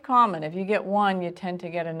pretty common. If you get one, you tend to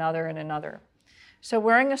get another and another. So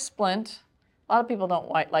wearing a splint, a lot of people don't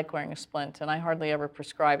like wearing a splint, and I hardly ever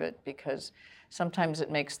prescribe it because sometimes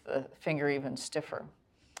it makes the finger even stiffer.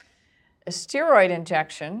 A steroid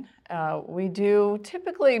injection, we do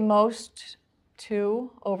typically most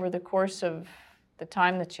 2 over the course of the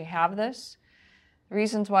time that you have this. The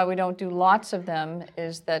reasons why we don't do lots of them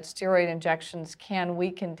is that steroid injections can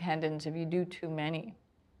weaken tendons if you do too many.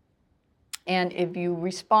 And if you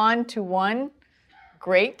respond to one,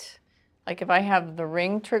 great. Like if I have the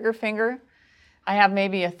ring trigger finger, I have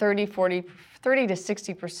maybe a 30 to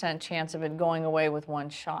 60% chance of it going away with one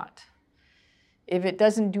shot. If it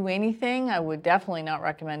doesn't do anything, I would definitely not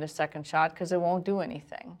recommend a second shot because it won't do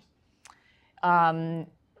anything.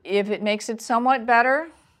 If it makes it somewhat better,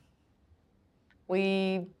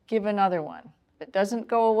 we give another one. If it doesn't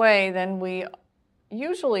go away, then we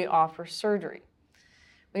usually offer surgery.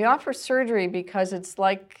 We offer surgery because it's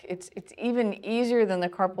even easier than the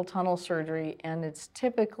carpal tunnel surgery, and it's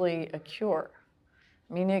typically a cure.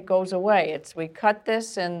 I mean, it goes away. We cut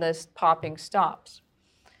this and this popping stops.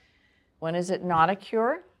 When is it not a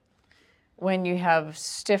cure? When you have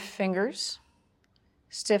stiff fingers,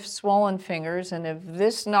 stiff swollen fingers, and if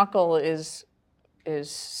this knuckle is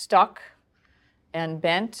stuck and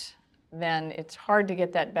bent, then it's hard to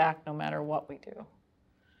get that back no matter what we do.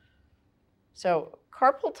 So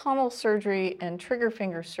carpal tunnel surgery and trigger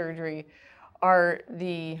finger surgery are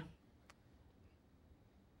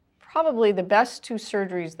probably the best 2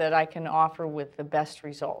 surgeries that I can offer with the best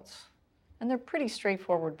results. And they're pretty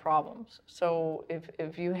straightforward problems. So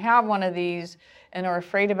if you have one of these and are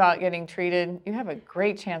afraid about getting treated, you have a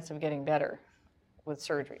great chance of getting better with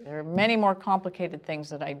surgery. There are many more complicated things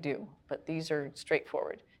that I do, but these are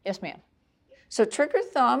straightforward. Yes, ma'am. So trigger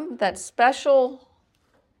thumb, that special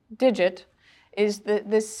digit, is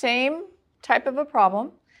the same type of a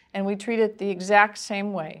problem, and we treat it the exact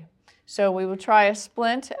same way. So we will try a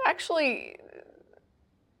splint. Actually,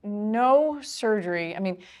 no surgery. I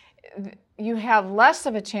mean, you have less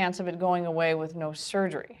of a chance of it going away with no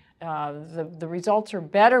surgery. The results are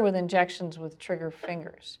better with injections with trigger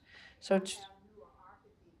fingers. So,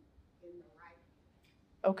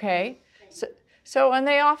 okay. And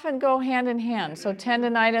they often go hand in hand. So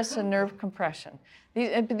tendinitis and nerve compression.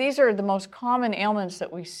 These are the most common ailments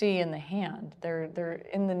that we see in the hand. They're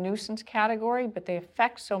in the nuisance category, but they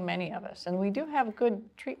affect so many of us, and we do have good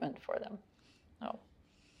treatment for them. Oh.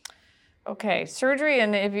 Okay, surgery,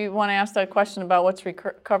 and if you want to ask that question about what's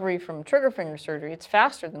recovery from trigger finger surgery, it's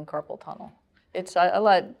faster than carpal tunnel. I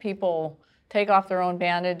let people take off their own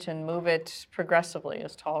bandage and move it progressively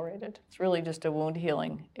as tolerated. It's really just a wound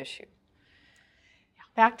healing issue.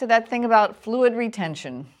 Back to that thing about fluid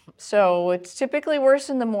retention. So it's typically worse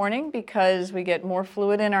in the morning because we get more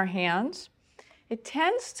fluid in our hands. It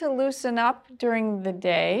tends to loosen up during the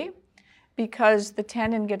day because the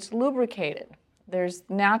tendon gets lubricated. There's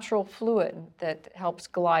natural fluid that helps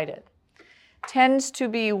glide it. Tends to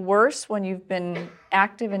be worse when you've been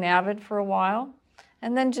active and avid for a while,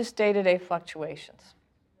 and then just day-to-day fluctuations.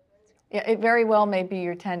 Yeah, it very well may be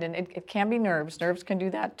your tendon. It can be nerves. Nerves can do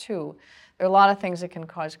that too. There are a lot of things that can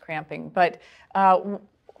cause cramping, but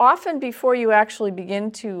often before you actually begin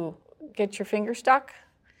to get your finger stuck,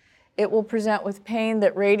 it will present with pain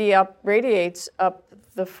that radiates up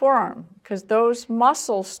the forearm, because those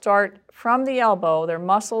muscles start from the elbow. They're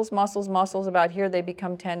muscles. About here they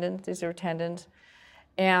become tendons. These are tendons.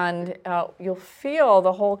 And you'll feel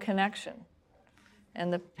the whole connection.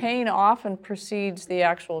 And the pain often precedes the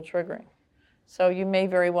actual triggering. So you may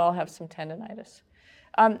very well have some tendinitis.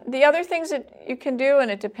 The other things that you can do,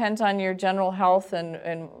 and it depends on your general health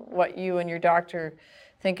and what you and your doctor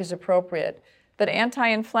think is appropriate, but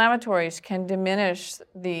anti-inflammatories can diminish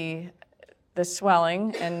the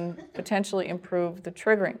swelling and potentially improve the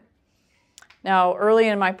triggering. Now, early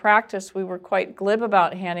in my practice, we were quite glib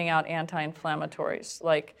about handing out anti-inflammatories,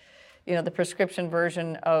 like the prescription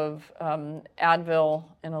version of Advil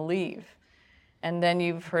and Aleve. And then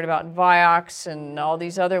you've heard about Vioxx and all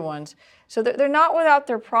these other ones. So they're not without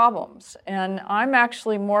their problems. And I'm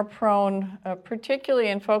actually more prone, particularly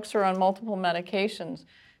in folks who are on multiple medications,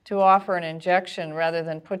 to offer an injection rather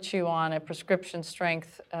than put you on a prescription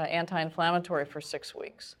strength anti-inflammatory for 6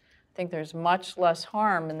 weeks. I think there's much less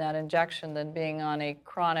harm in that injection than being on a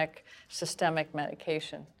chronic systemic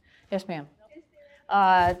medication. Yes, ma'am?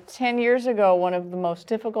 10 years ago, one of the most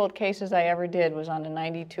difficult cases I ever did was on a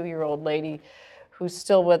 92-year-old lady who's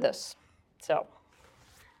still with us. So,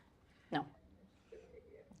 no.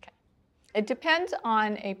 Okay. It depends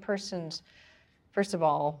on a person's, first of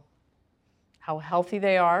all, how healthy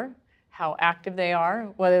they are, how active they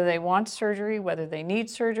are, whether they want surgery, whether they need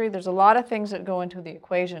surgery. There's a lot of things that go into the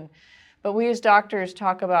equation. But we as doctors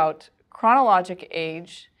talk about chronologic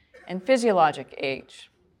age and physiologic age.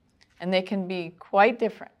 And they can be quite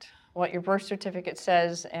different. What your birth certificate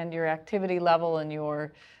says and your activity level and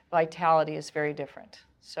your vitality is very different.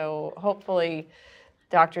 So hopefully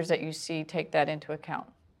doctors that you see take that into account.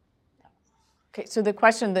 Okay, so the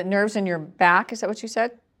question, the nerves in your back, is that what you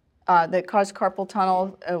said? That cause carpal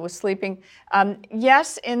tunnel with sleeping.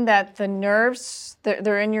 Yes, in that the nerves,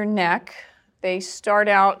 they're in your neck. They start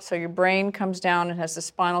out, so your brain comes down and has the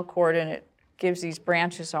spinal cord and it gives these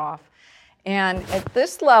branches off. And at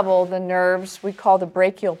this level, the nerves we call the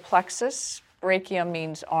brachial plexus. Brachia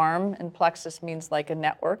means arm and plexus means like a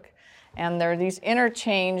network. And there are these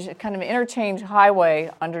kind of interchange highway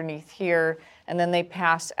underneath here, and then they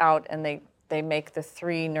pass out and they make the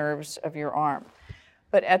 3 nerves of your arm.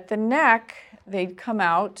 But at the neck, they come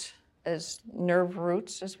out as nerve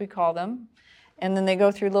roots, as we call them, and then they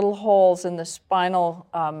go through little holes in the spinal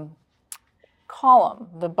column,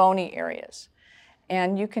 the bony areas.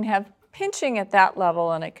 And you can have pinching at that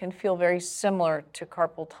level, and it can feel very similar to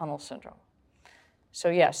carpal tunnel syndrome. So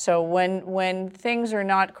yes, so when things are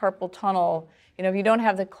not carpal tunnel, if you don't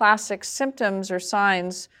have the classic symptoms or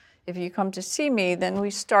signs, if you come to see me, then we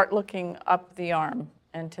start looking up the arm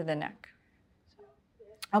and to the neck.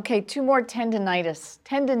 Okay, 2 more tendinitis,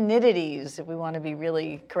 tendinitis, if we want to be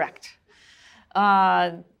really correct.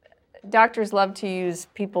 Doctors love to use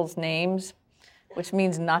people's names, which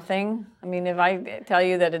means nothing. I mean, if I tell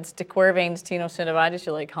you that it's de Quervain's tenosynovitis,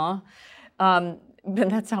 you're like, huh? But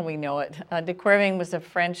that's how we know it. De Quervain was a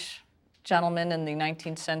French gentleman in the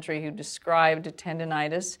 19th century who described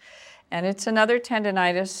tendinitis. And it's another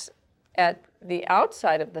tendinitis at the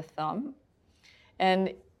outside of the thumb.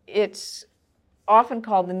 And it's often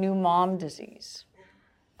called the new mom disease,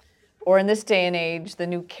 or in this day and age, the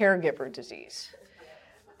new caregiver disease.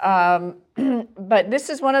 But this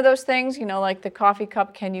is one of those things, like the coffee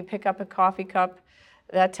cup. Can you pick up a coffee cup?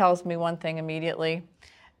 That tells me one thing immediately.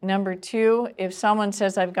 Number 2, if someone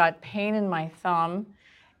says, I've got pain in my thumb,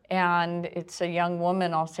 and it's a young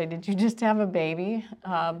woman, I'll say, did you just have a baby?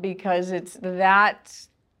 Because it's that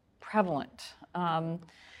prevalent.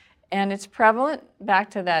 And it's prevalent back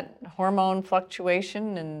to that hormone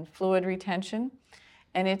fluctuation and fluid retention.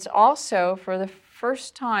 And it's also, for the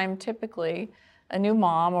first time, typically, a new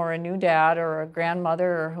mom or a new dad or a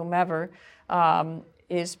grandmother or whomever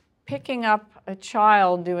is picking up a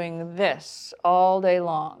child doing this all day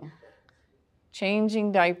long,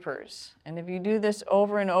 changing diapers. And if you do this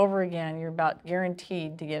over and over again, you're about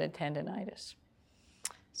guaranteed to get a tendinitis.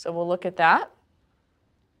 So we'll look at that.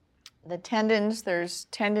 The tendons, there's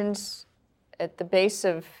tendons at the base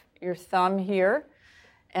of your thumb here,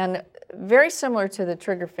 and very similar to the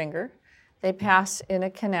trigger finger. They pass in a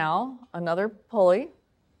canal, another pulley,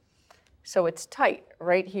 so it's tight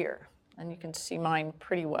right here, and you can see mine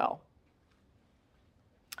pretty well.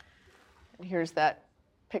 And here's that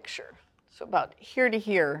picture. So about here to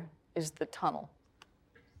here is the tunnel.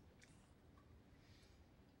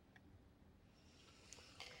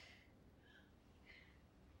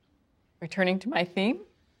 Returning to my theme,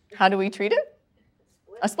 how do we treat it?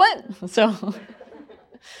 A splint. So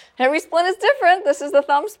every splint is different. This is the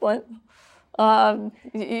thumb splint.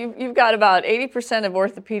 You've got about 80% of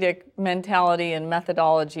orthopedic mentality and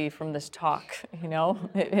methodology from this talk.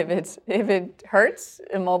 If it hurts,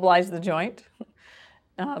 immobilize the joint.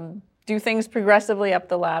 Do things progressively up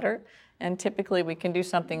the ladder, and typically we can do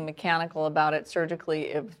something mechanical about it surgically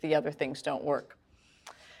if the other things don't work.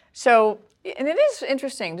 So, and it is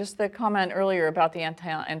interesting, just the comment earlier about the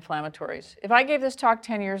anti-inflammatories. If I gave this talk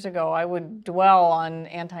 10 years ago, I would dwell on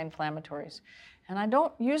anti-inflammatories. And I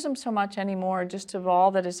don't use them so much anymore, just of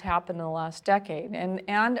all that has happened in the last decade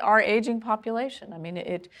and our aging population. I mean,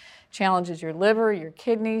 it challenges your liver, your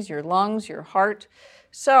kidneys, your lungs, your heart.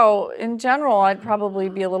 So in general, I'd probably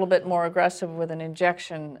be a little bit more aggressive with an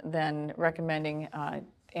injection than recommending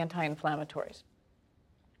anti-inflammatories.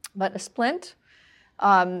 But a splint,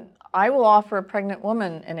 I will offer a pregnant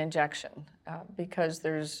woman an injection because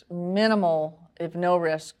there's minimal, if no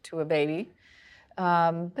risk to a baby.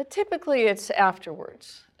 But typically it's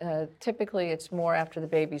afterwards. Typically it's more after the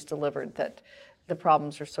baby's delivered that the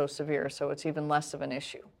problems are so severe, so it's even less of an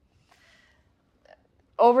issue.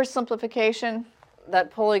 Oversimplification,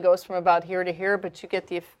 that pulley goes from about here to here, but you get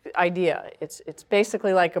the idea. It's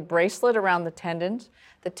basically like a bracelet around the tendons.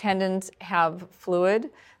 The tendons have fluid.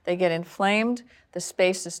 They get inflamed. The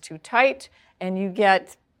space is too tight, and you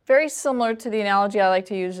get very similar to the analogy I like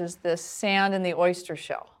to use is the sand in the oyster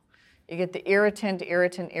shell. You get the irritant,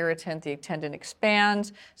 the tendon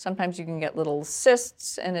expands. Sometimes you can get little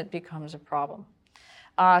cysts, and it becomes a problem.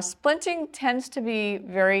 Splinting tends to be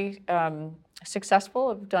very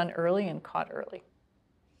successful if done early and caught early.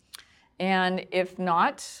 And if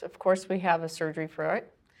not, of course, we have a surgery for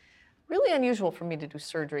it. Really unusual for me to do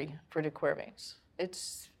surgery for de Quervain's.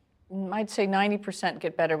 It's, I'd say 90%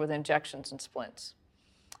 get better with injections and splints.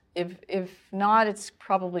 If not, it's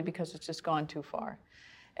probably because it's just gone too far.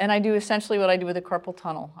 And I do essentially what I do with the carpal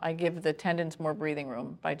tunnel. I give the tendons more breathing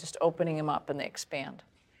room by just opening them up and they expand.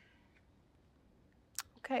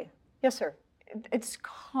 Okay, yes, sir. It's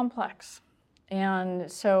complex. And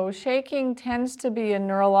so shaking tends to be a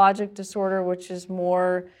neurologic disorder which is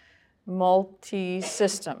more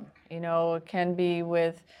multi-system. You know, it can be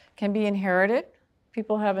inherited.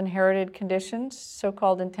 People have inherited conditions,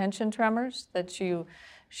 so-called intention tremors, that you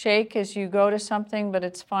shake as you go to something, but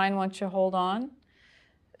it's fine once you hold on.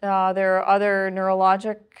 There are other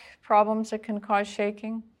neurologic problems that can cause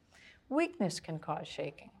shaking. Weakness can cause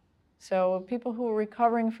shaking. So people who are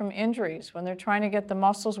recovering from injuries, when they're trying to get the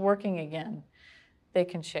muscles working again, they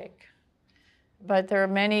can shake. But there are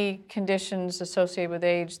many conditions associated with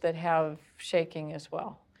age that have shaking as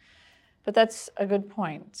well. But that's a good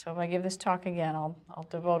point. So if I give this talk again, I'll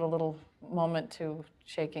devote a little moment to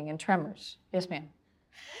shaking and tremors. Yes, ma'am.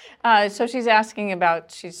 So she's asking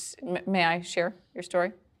about, may I share your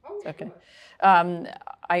story? Oh, okay.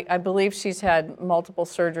 I believe she's had multiple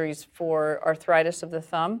surgeries for arthritis of the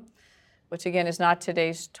thumb, which again is not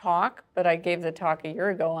today's talk, but I gave the talk a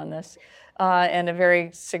year ago on this, and a very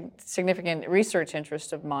significant research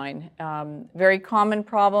interest of mine. Very common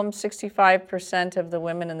problem, 65% of the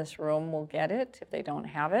women in this room will get it if they don't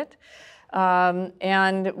have it.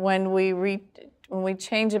 And when we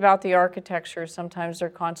change about the architecture, sometimes there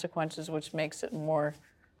are consequences which makes it more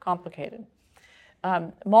complicated.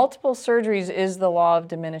 Multiple surgeries is the law of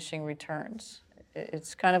diminishing returns.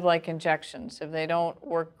 It's kind of like injections. If they don't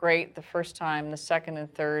work great the first time, the second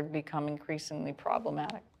and third become increasingly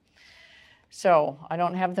problematic. So I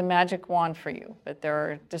don't have the magic wand for you, but there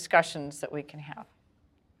are discussions that we can have.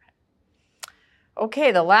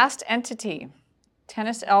 Okay, the last entity,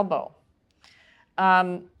 tennis elbow,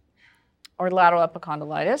 or lateral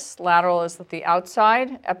epicondylitis. Lateral is the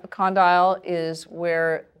outside. Epicondyle is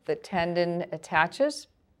where the tendon attaches.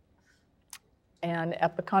 And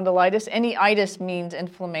epicondylitis, any itis means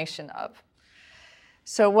inflammation of.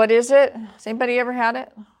 So what is it? Has anybody ever had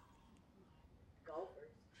it? golfers.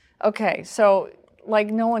 Okay, so like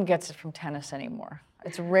no one gets it from tennis anymore.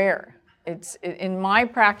 It's rare. In my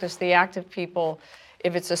practice, the active people,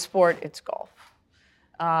 if it's a sport, it's golf.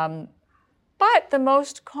 But the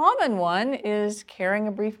most common one is carrying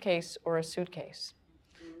a briefcase or a suitcase.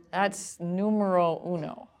 That's numero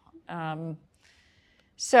uno.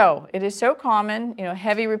 So it is so common,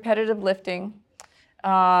 heavy repetitive lifting,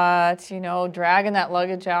 it's, dragging that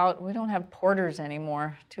luggage out. We don't have porters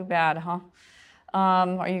anymore. Too bad, huh?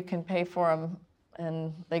 Or you can pay for them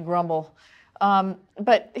and they grumble.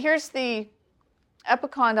 But here's the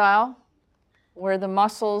epicondyle, where the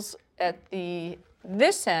muscles at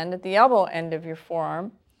this end, at the elbow end of your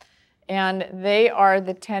forearm, and they are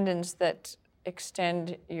the tendons that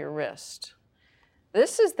extend your wrist.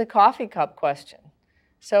 This is the coffee cup question.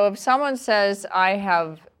 So if someone says, I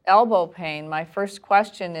have elbow pain, my first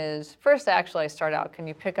question is, I start out, can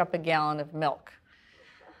you pick up a gallon of milk?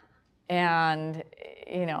 And,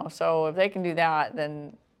 so if they can do that,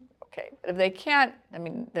 then okay. But if they can't,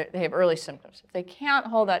 they have early symptoms. If they can't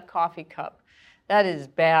hold that coffee cup, that is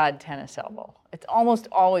bad tennis elbow. It's almost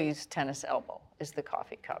always tennis elbow is the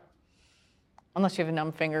coffee cup. Unless you have a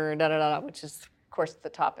numb finger, which is, of course, the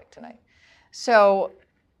topic tonight. So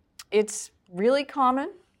it's really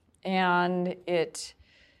common, and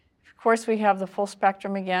of course, we have the full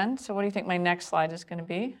spectrum again. So what do you think my next slide is going to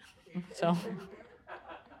be? So,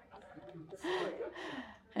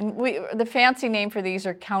 and the fancy name for these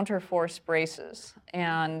are counterforce braces.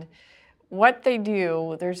 And what they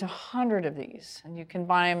do, there's 100 of these, and you can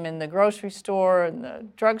buy them in the grocery store, in the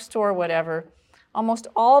drugstore, whatever. Almost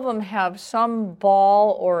all of them have some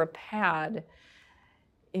ball or a pad.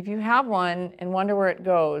 If you have one and wonder where it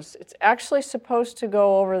goes, it's actually supposed to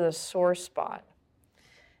go over the sore spot.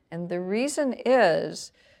 And the reason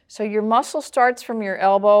is, so your muscle starts from your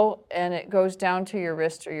elbow and it goes down to your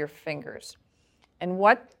wrist or your fingers. And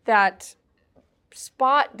what that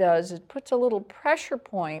spot does is it puts a little pressure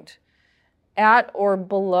point at or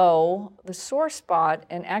below the sore spot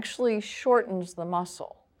and actually shortens the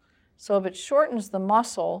muscle. So if it shortens the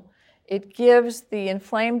muscle, it gives the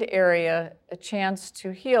inflamed area a chance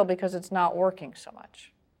to heal because it's not working so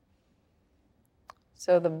much.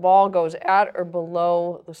 So the ball goes at or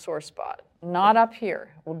below the sore spot, not up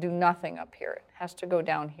here. It will do nothing up here. It has to go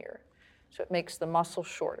down here. So it makes the muscle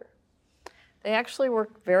shorter. They actually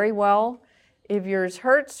work very well. If yours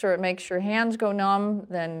hurts or it makes your hands go numb,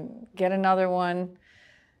 then get another one.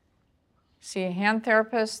 See a hand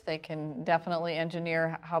therapist. They can definitely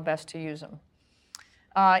engineer how best to use them.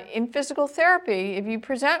 In physical therapy, if you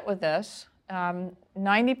present with this,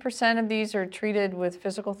 90% of these are treated with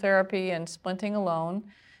physical therapy and splinting alone,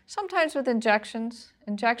 sometimes with injections.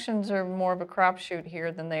 Injections are more of a crapshoot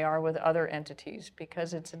here than they are with other entities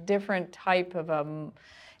because it's a different type of,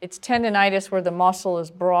 it's tendinitis where the muscle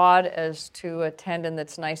is broad as to a tendon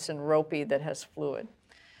that's nice and ropey that has fluid.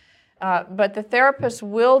 But the therapist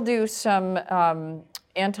will do some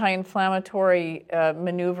anti-inflammatory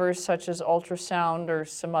maneuvers such as ultrasound or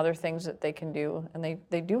some other things that they can do, and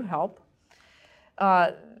they do help.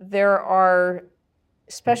 There are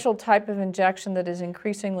special type of injection that is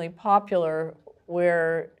increasingly popular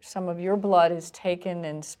where some of your blood is taken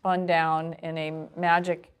and spun down in a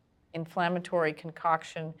magic inflammatory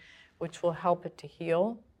concoction which will help it to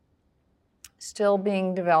heal. Still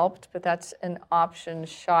being developed, but that's an option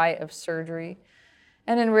shy of surgery.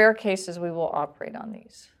 And in rare cases, we will operate on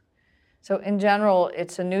these. So in general,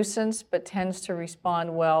 it's a nuisance, but tends to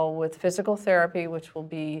respond well with physical therapy, which will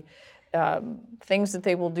be things that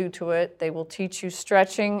they will do to it. They will teach you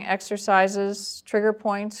stretching exercises, trigger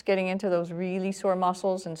points, getting into those really sore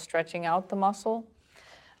muscles and stretching out the muscle,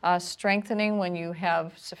 strengthening when you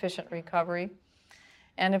have sufficient recovery,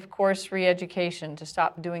 and of course, re-education to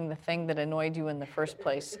stop doing the thing that annoyed you in the first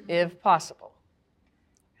place, if possible.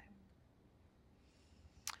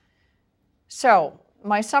 So,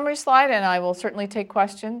 my summary slide, and I will certainly take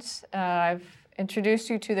questions. I've introduced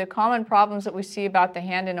you to the common problems that we see about the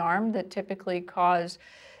hand and arm that typically cause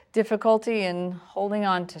difficulty in holding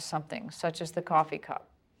on to something, such as the coffee cup.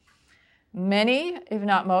 Many, if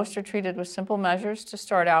not most, are treated with simple measures to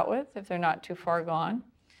start out with, if they're not too far gone.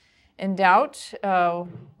 In doubt,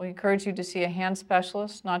 we encourage you to see a hand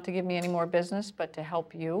specialist, not to give me any more business, but to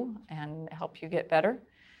help you and help you get better.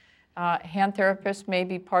 Hand therapists may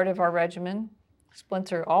be part of our regimen.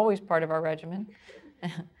 Splints are always part of our regimen.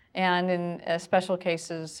 And in special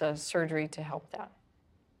cases, surgery to help that.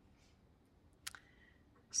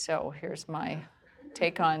 So here's my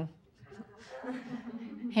take on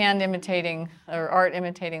hand imitating or art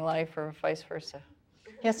imitating life or vice versa.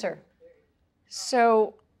 Yes, sir.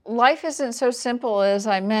 So life isn't so simple as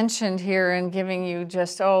I mentioned here in giving you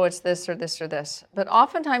just, oh, it's this or this or this. But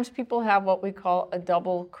oftentimes people have what we call a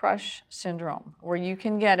double crush syndrome, where you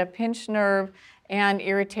can get a pinched nerve and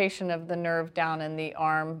irritation of the nerve down in the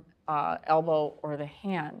arm, elbow, or the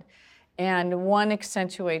hand. And one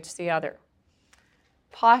accentuates the other.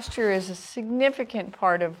 Posture is a significant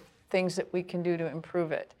part of things that we can do to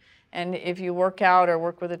improve it. And if you work out or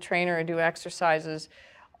work with a trainer or do exercises,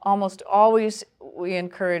 almost always we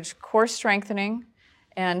encourage core strengthening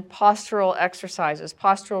and postural exercises.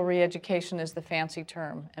 Postural re-education is the fancy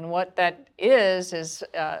term. And what that is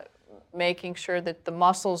making sure that the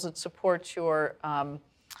muscles that support your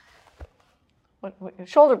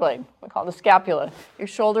shoulder blade, we call it the scapula. Your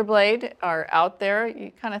shoulder blade are out there.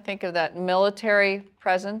 You kind of think of that military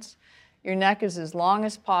presence. Your neck is as long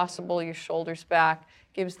as possible, your shoulders back.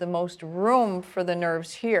 Gives the most room for the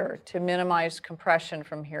nerves here to minimize compression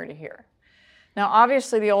from here to here. Now,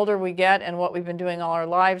 obviously, the older we get and what we've been doing all our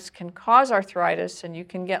lives can cause arthritis, and you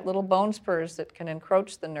can get little bone spurs that can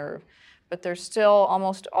encroach the nerve, but there still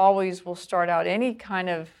almost always will start out any kind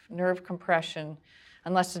of nerve compression,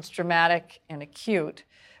 unless it's dramatic and acute,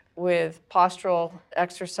 with postural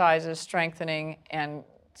exercises, strengthening, and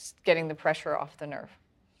getting the pressure off the nerve.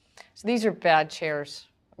 So these are bad chairs.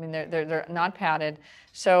 I mean, they're not padded.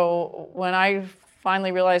 So when I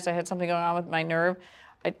finally realized I had something going on with my nerve,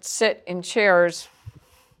 I'd sit in chairs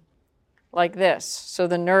like this. So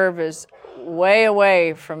the nerve is way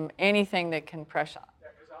away from anything that can press on.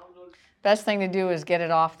 Best thing to do is get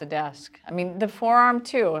it off the desk. I mean, the forearm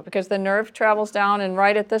too, because the nerve travels down, and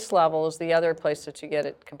right at this level is the other place that you get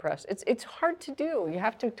it compressed. It's hard to do. You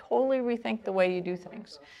have to totally rethink the way you do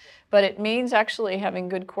things. But it means actually having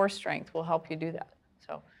good core strength will help you do that.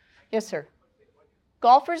 So, yes, sir.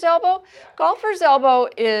 Golfer's elbow? Golfer's elbow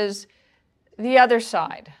is the other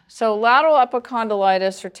side. So lateral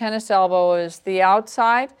epicondylitis or tennis elbow is the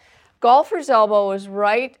outside. Golfer's elbow is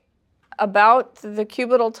right about the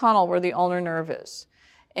cubital tunnel where the ulnar nerve is.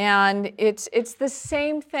 And it's the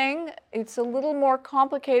same thing. It's a little more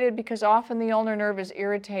complicated because often the ulnar nerve is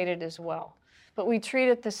irritated as well. But we treat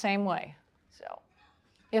it the same way. So,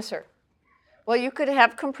 yes, sir. Well, you could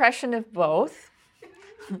have compression of both,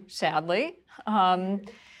 sadly.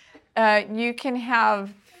 You can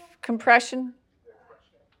have compression.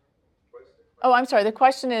 Oh, I'm sorry. The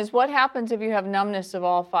question is, what happens if you have numbness of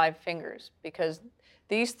all 5 fingers? Because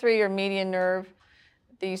these 3 are median nerve,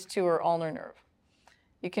 these 2 are ulnar nerve.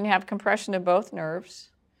 You can have compression of both nerves.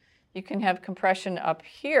 You can have compression up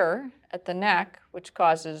here at the neck, which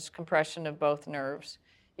causes compression of both nerves,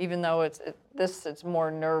 even though it's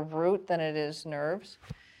more nerve root than it is nerves.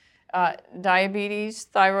 Diabetes,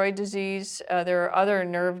 thyroid disease, there are other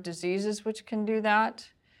nerve diseases which can do that.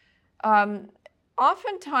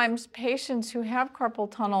 Oftentimes, patients who have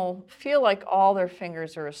carpal tunnel feel like all their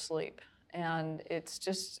fingers are asleep, and it's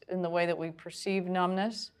just in the way that we perceive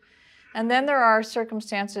numbness. And then there are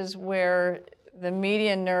circumstances where the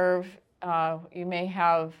median nerve, you may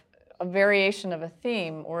have a variation of a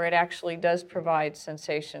theme where it actually does provide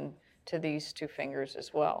sensation to these 2 fingers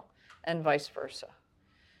as well, and vice versa.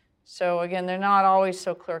 So again, they're not always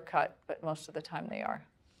so clear-cut, but most of the time they are.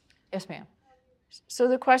 Yes, ma'am. So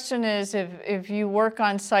the question is, if you work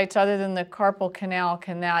on sites other than the carpal canal,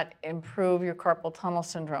 can that improve your carpal tunnel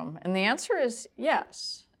syndrome? And the answer is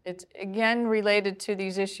yes. It's again related to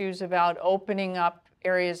these issues about opening up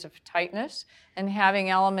areas of tightness and having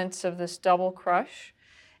elements of this double crush.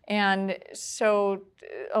 And so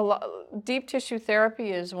deep tissue therapy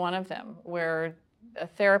is one of them, where a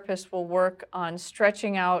therapist will work on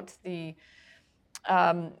stretching out the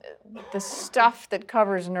stuff that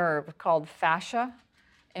covers nerve called fascia.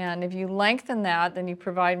 And if you lengthen that, then you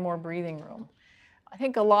provide more breathing room. I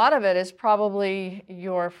think a lot of it is probably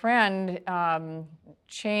your friend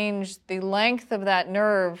changed the length of that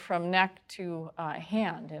nerve from neck to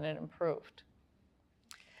hand, and it improved.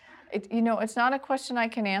 It's not a question I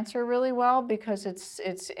can answer really well because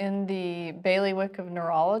it's in the bailiwick of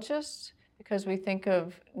neurologists, because we think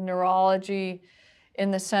of neurology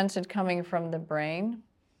in the sense of coming from the brain.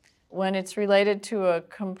 When it's related to a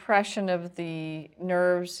compression of the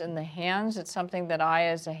nerves in the hands, it's something that I,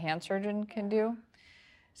 as a hand surgeon, can do.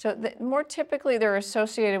 So more typically, they're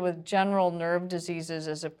associated with general nerve diseases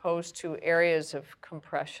as opposed to areas of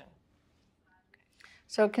compression.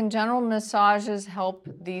 So can general massages help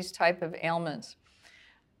these type of ailments?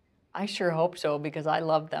 I sure hope so, because I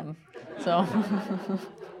love them. So.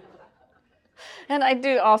 And I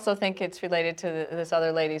do also think it's related to this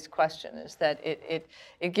other lady's question, is that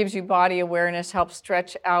it gives you body awareness, helps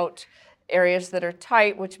stretch out areas that are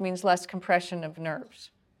tight, which means less compression of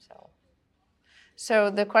nerves.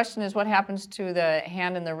 So the question is, what happens to the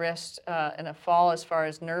hand and the wrist in a fall as far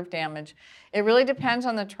as nerve damage? It really depends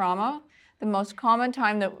on the trauma. The most common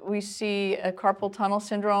time that we see a carpal tunnel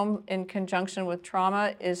syndrome in conjunction with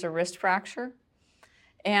trauma is a wrist fracture.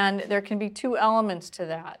 And there can be 2 elements to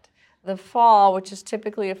that. The fall, which is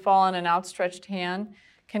typically a fall on an outstretched hand,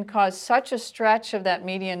 can cause such a stretch of that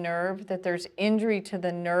median nerve that there's injury to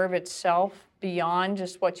the nerve itself beyond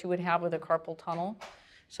just what you would have with a carpal tunnel.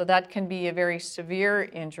 So that can be a very severe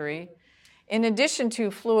injury, in addition to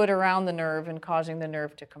fluid around the nerve and causing the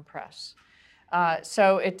nerve to compress.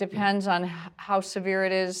 So it depends on how severe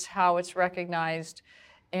it is, how it's recognized,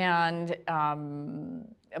 and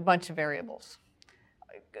a bunch of variables.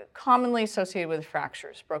 Commonly associated with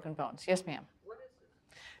fractures, broken bones. Yes, ma'am.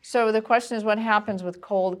 So the question is, what happens with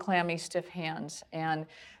cold, clammy, stiff hands? And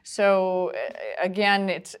so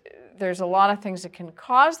again, there's a lot of things that can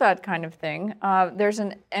cause that kind of thing. There's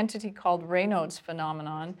an entity called Raynaud's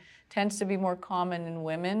phenomenon, tends to be more common in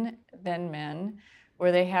women than men,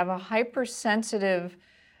 where they have a hypersensitive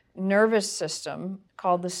nervous system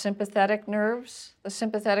called the sympathetic nerves. The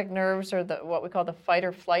sympathetic nerves are what we call the fight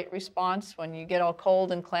or flight response. When you get all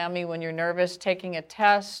cold and clammy, when you're nervous, taking a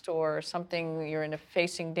test or something, you're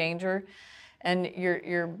facing danger, and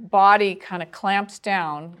your body kind of clamps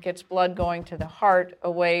down, gets blood going to the heart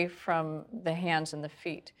away from the hands and the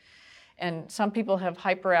feet. And some people have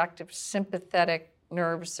hyperactive sympathetic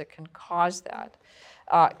nerves that can cause that.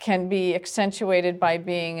 Can be accentuated by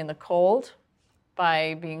being in the cold,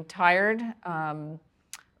 by being tired,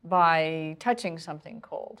 by touching something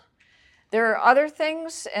cold. There are other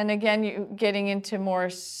things, and again, you're getting into more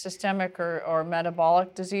systemic or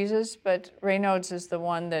metabolic diseases, but Raynaud's is the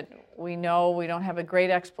one that we know. We don't have a great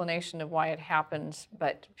explanation of why it happens,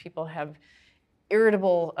 but people have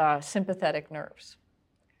irritable sympathetic nerves.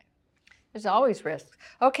 There's always risks.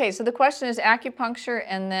 Okay, so the question is acupuncture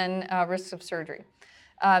and then risks of surgery.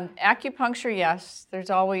 Acupuncture, yes. There's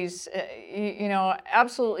always,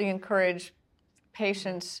 absolutely encourage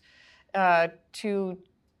patients to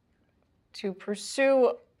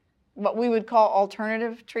pursue what we would call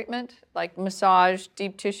alternative treatment, like massage,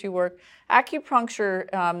 deep tissue work. Acupuncture,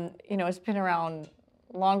 has been around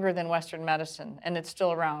longer than Western medicine, and it's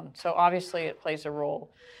still around. So obviously it plays a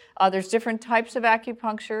role. There's different types of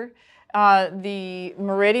acupuncture. The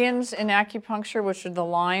meridians in acupuncture, which are the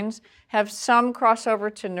lines, have some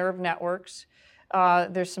crossover to nerve networks.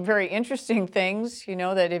 There's some very interesting things,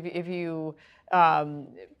 that if you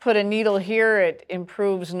put a needle here, it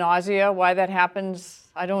improves nausea. Why that happens,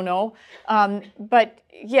 I don't know. But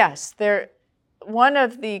yes, one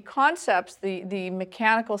of the concepts, the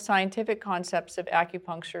mechanical scientific concepts of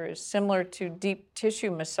acupuncture is similar to deep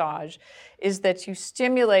tissue massage, is that you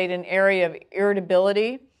stimulate an area of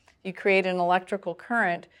irritability, you create an electrical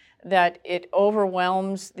current that it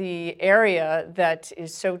overwhelms the area that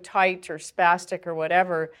is so tight or spastic or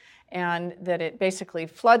whatever, and that it basically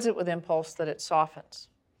floods it with impulse that it softens.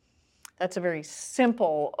 That's a very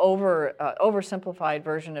simple, oversimplified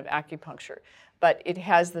version of acupuncture, but it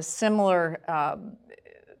has the similar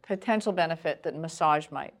potential benefit that massage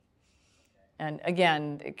might. And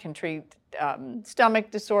again, it can treat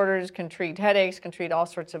stomach disorders, can treat headaches, can treat all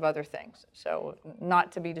sorts of other things. So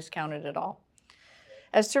not to be discounted at all.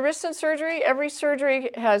 As to risks in surgery, every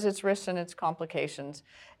surgery has its risks and its complications.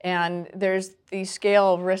 And there's the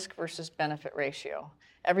scale of risk versus benefit ratio.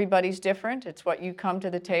 Everybody's different. It's what you come to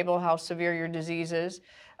the table, how severe your disease is.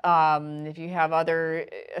 If you have other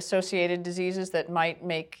associated diseases that might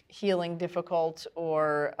make healing difficult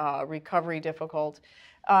or recovery difficult.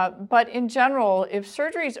 But in general, if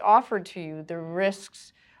surgery is offered to you, the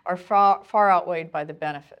risks are far outweighed by the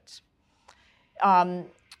benefits.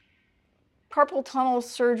 Carpal tunnel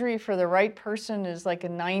surgery for the right person is like a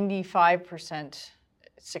 95%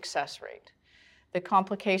 success rate. The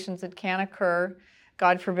complications that can occur,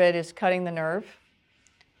 God forbid, is cutting the nerve.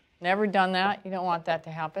 Never done that. You don't want that to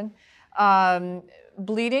happen.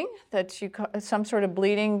 Bleeding, some sort of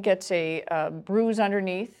bleeding gets a bruise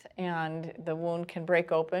underneath and the wound can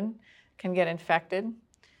break open, can get infected.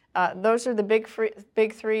 Those are the big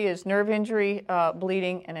three is nerve injury,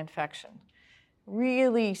 bleeding, and infection.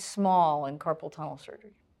 Really small in carpal tunnel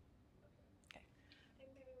surgery.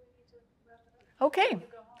 Okay,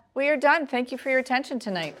 we are done. Thank you for your attention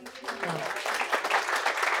tonight.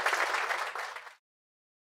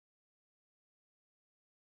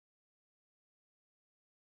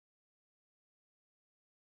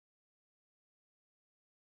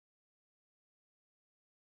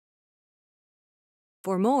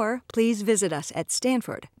 For more, please visit us at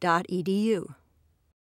stanford.edu.